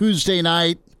was Tuesday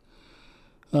night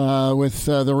with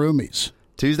the roomies?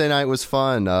 Tuesday night was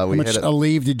fun. How much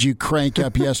Aleve did you crank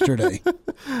up yesterday?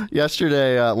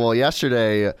 Yesterday,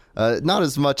 not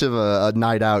as much of a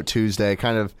night out Tuesday.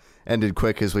 Kind of ended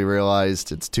quick as we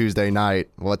realized it's Tuesday night.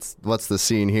 What's the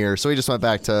scene here? So we just went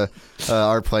back to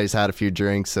our place, had a few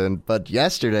drinks, but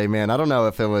yesterday, man, I don't know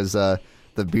if it was the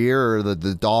beer or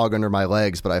the dog under my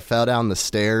legs, but I fell down the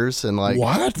stairs and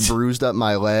bruised up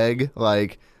my leg.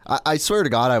 I swear to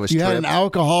God, I was tripped. You had an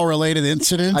alcohol-related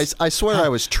incident? I swear I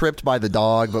was tripped by the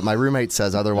dog, but my roommate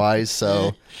says otherwise,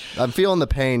 so I'm feeling the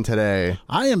pain today.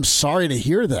 I am sorry to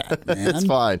hear that, man. It's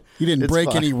fine. You didn't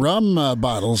break any rum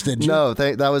bottles, did you? No,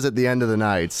 that was at the end of the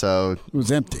night, so... It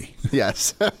was empty.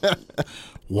 Yes.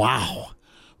 Wow.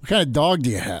 What kind of dog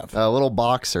do you have? A little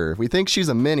boxer. We think she's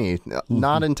a mini.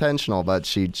 Not intentional, but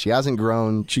she hasn't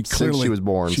grown since she was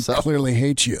born. She clearly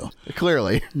hates you.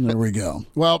 Clearly. There we go.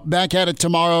 Well, back at it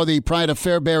tomorrow. The Pride of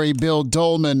Fairbury, Bill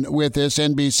Dolman with us,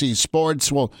 NBC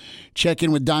Sports. We'll check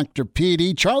in with Dr.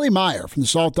 Petey. Charlie Meyer from the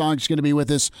Salt Dogs is going to be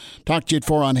with us. Talk to you at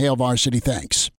 4 on Hail Varsity. Thanks.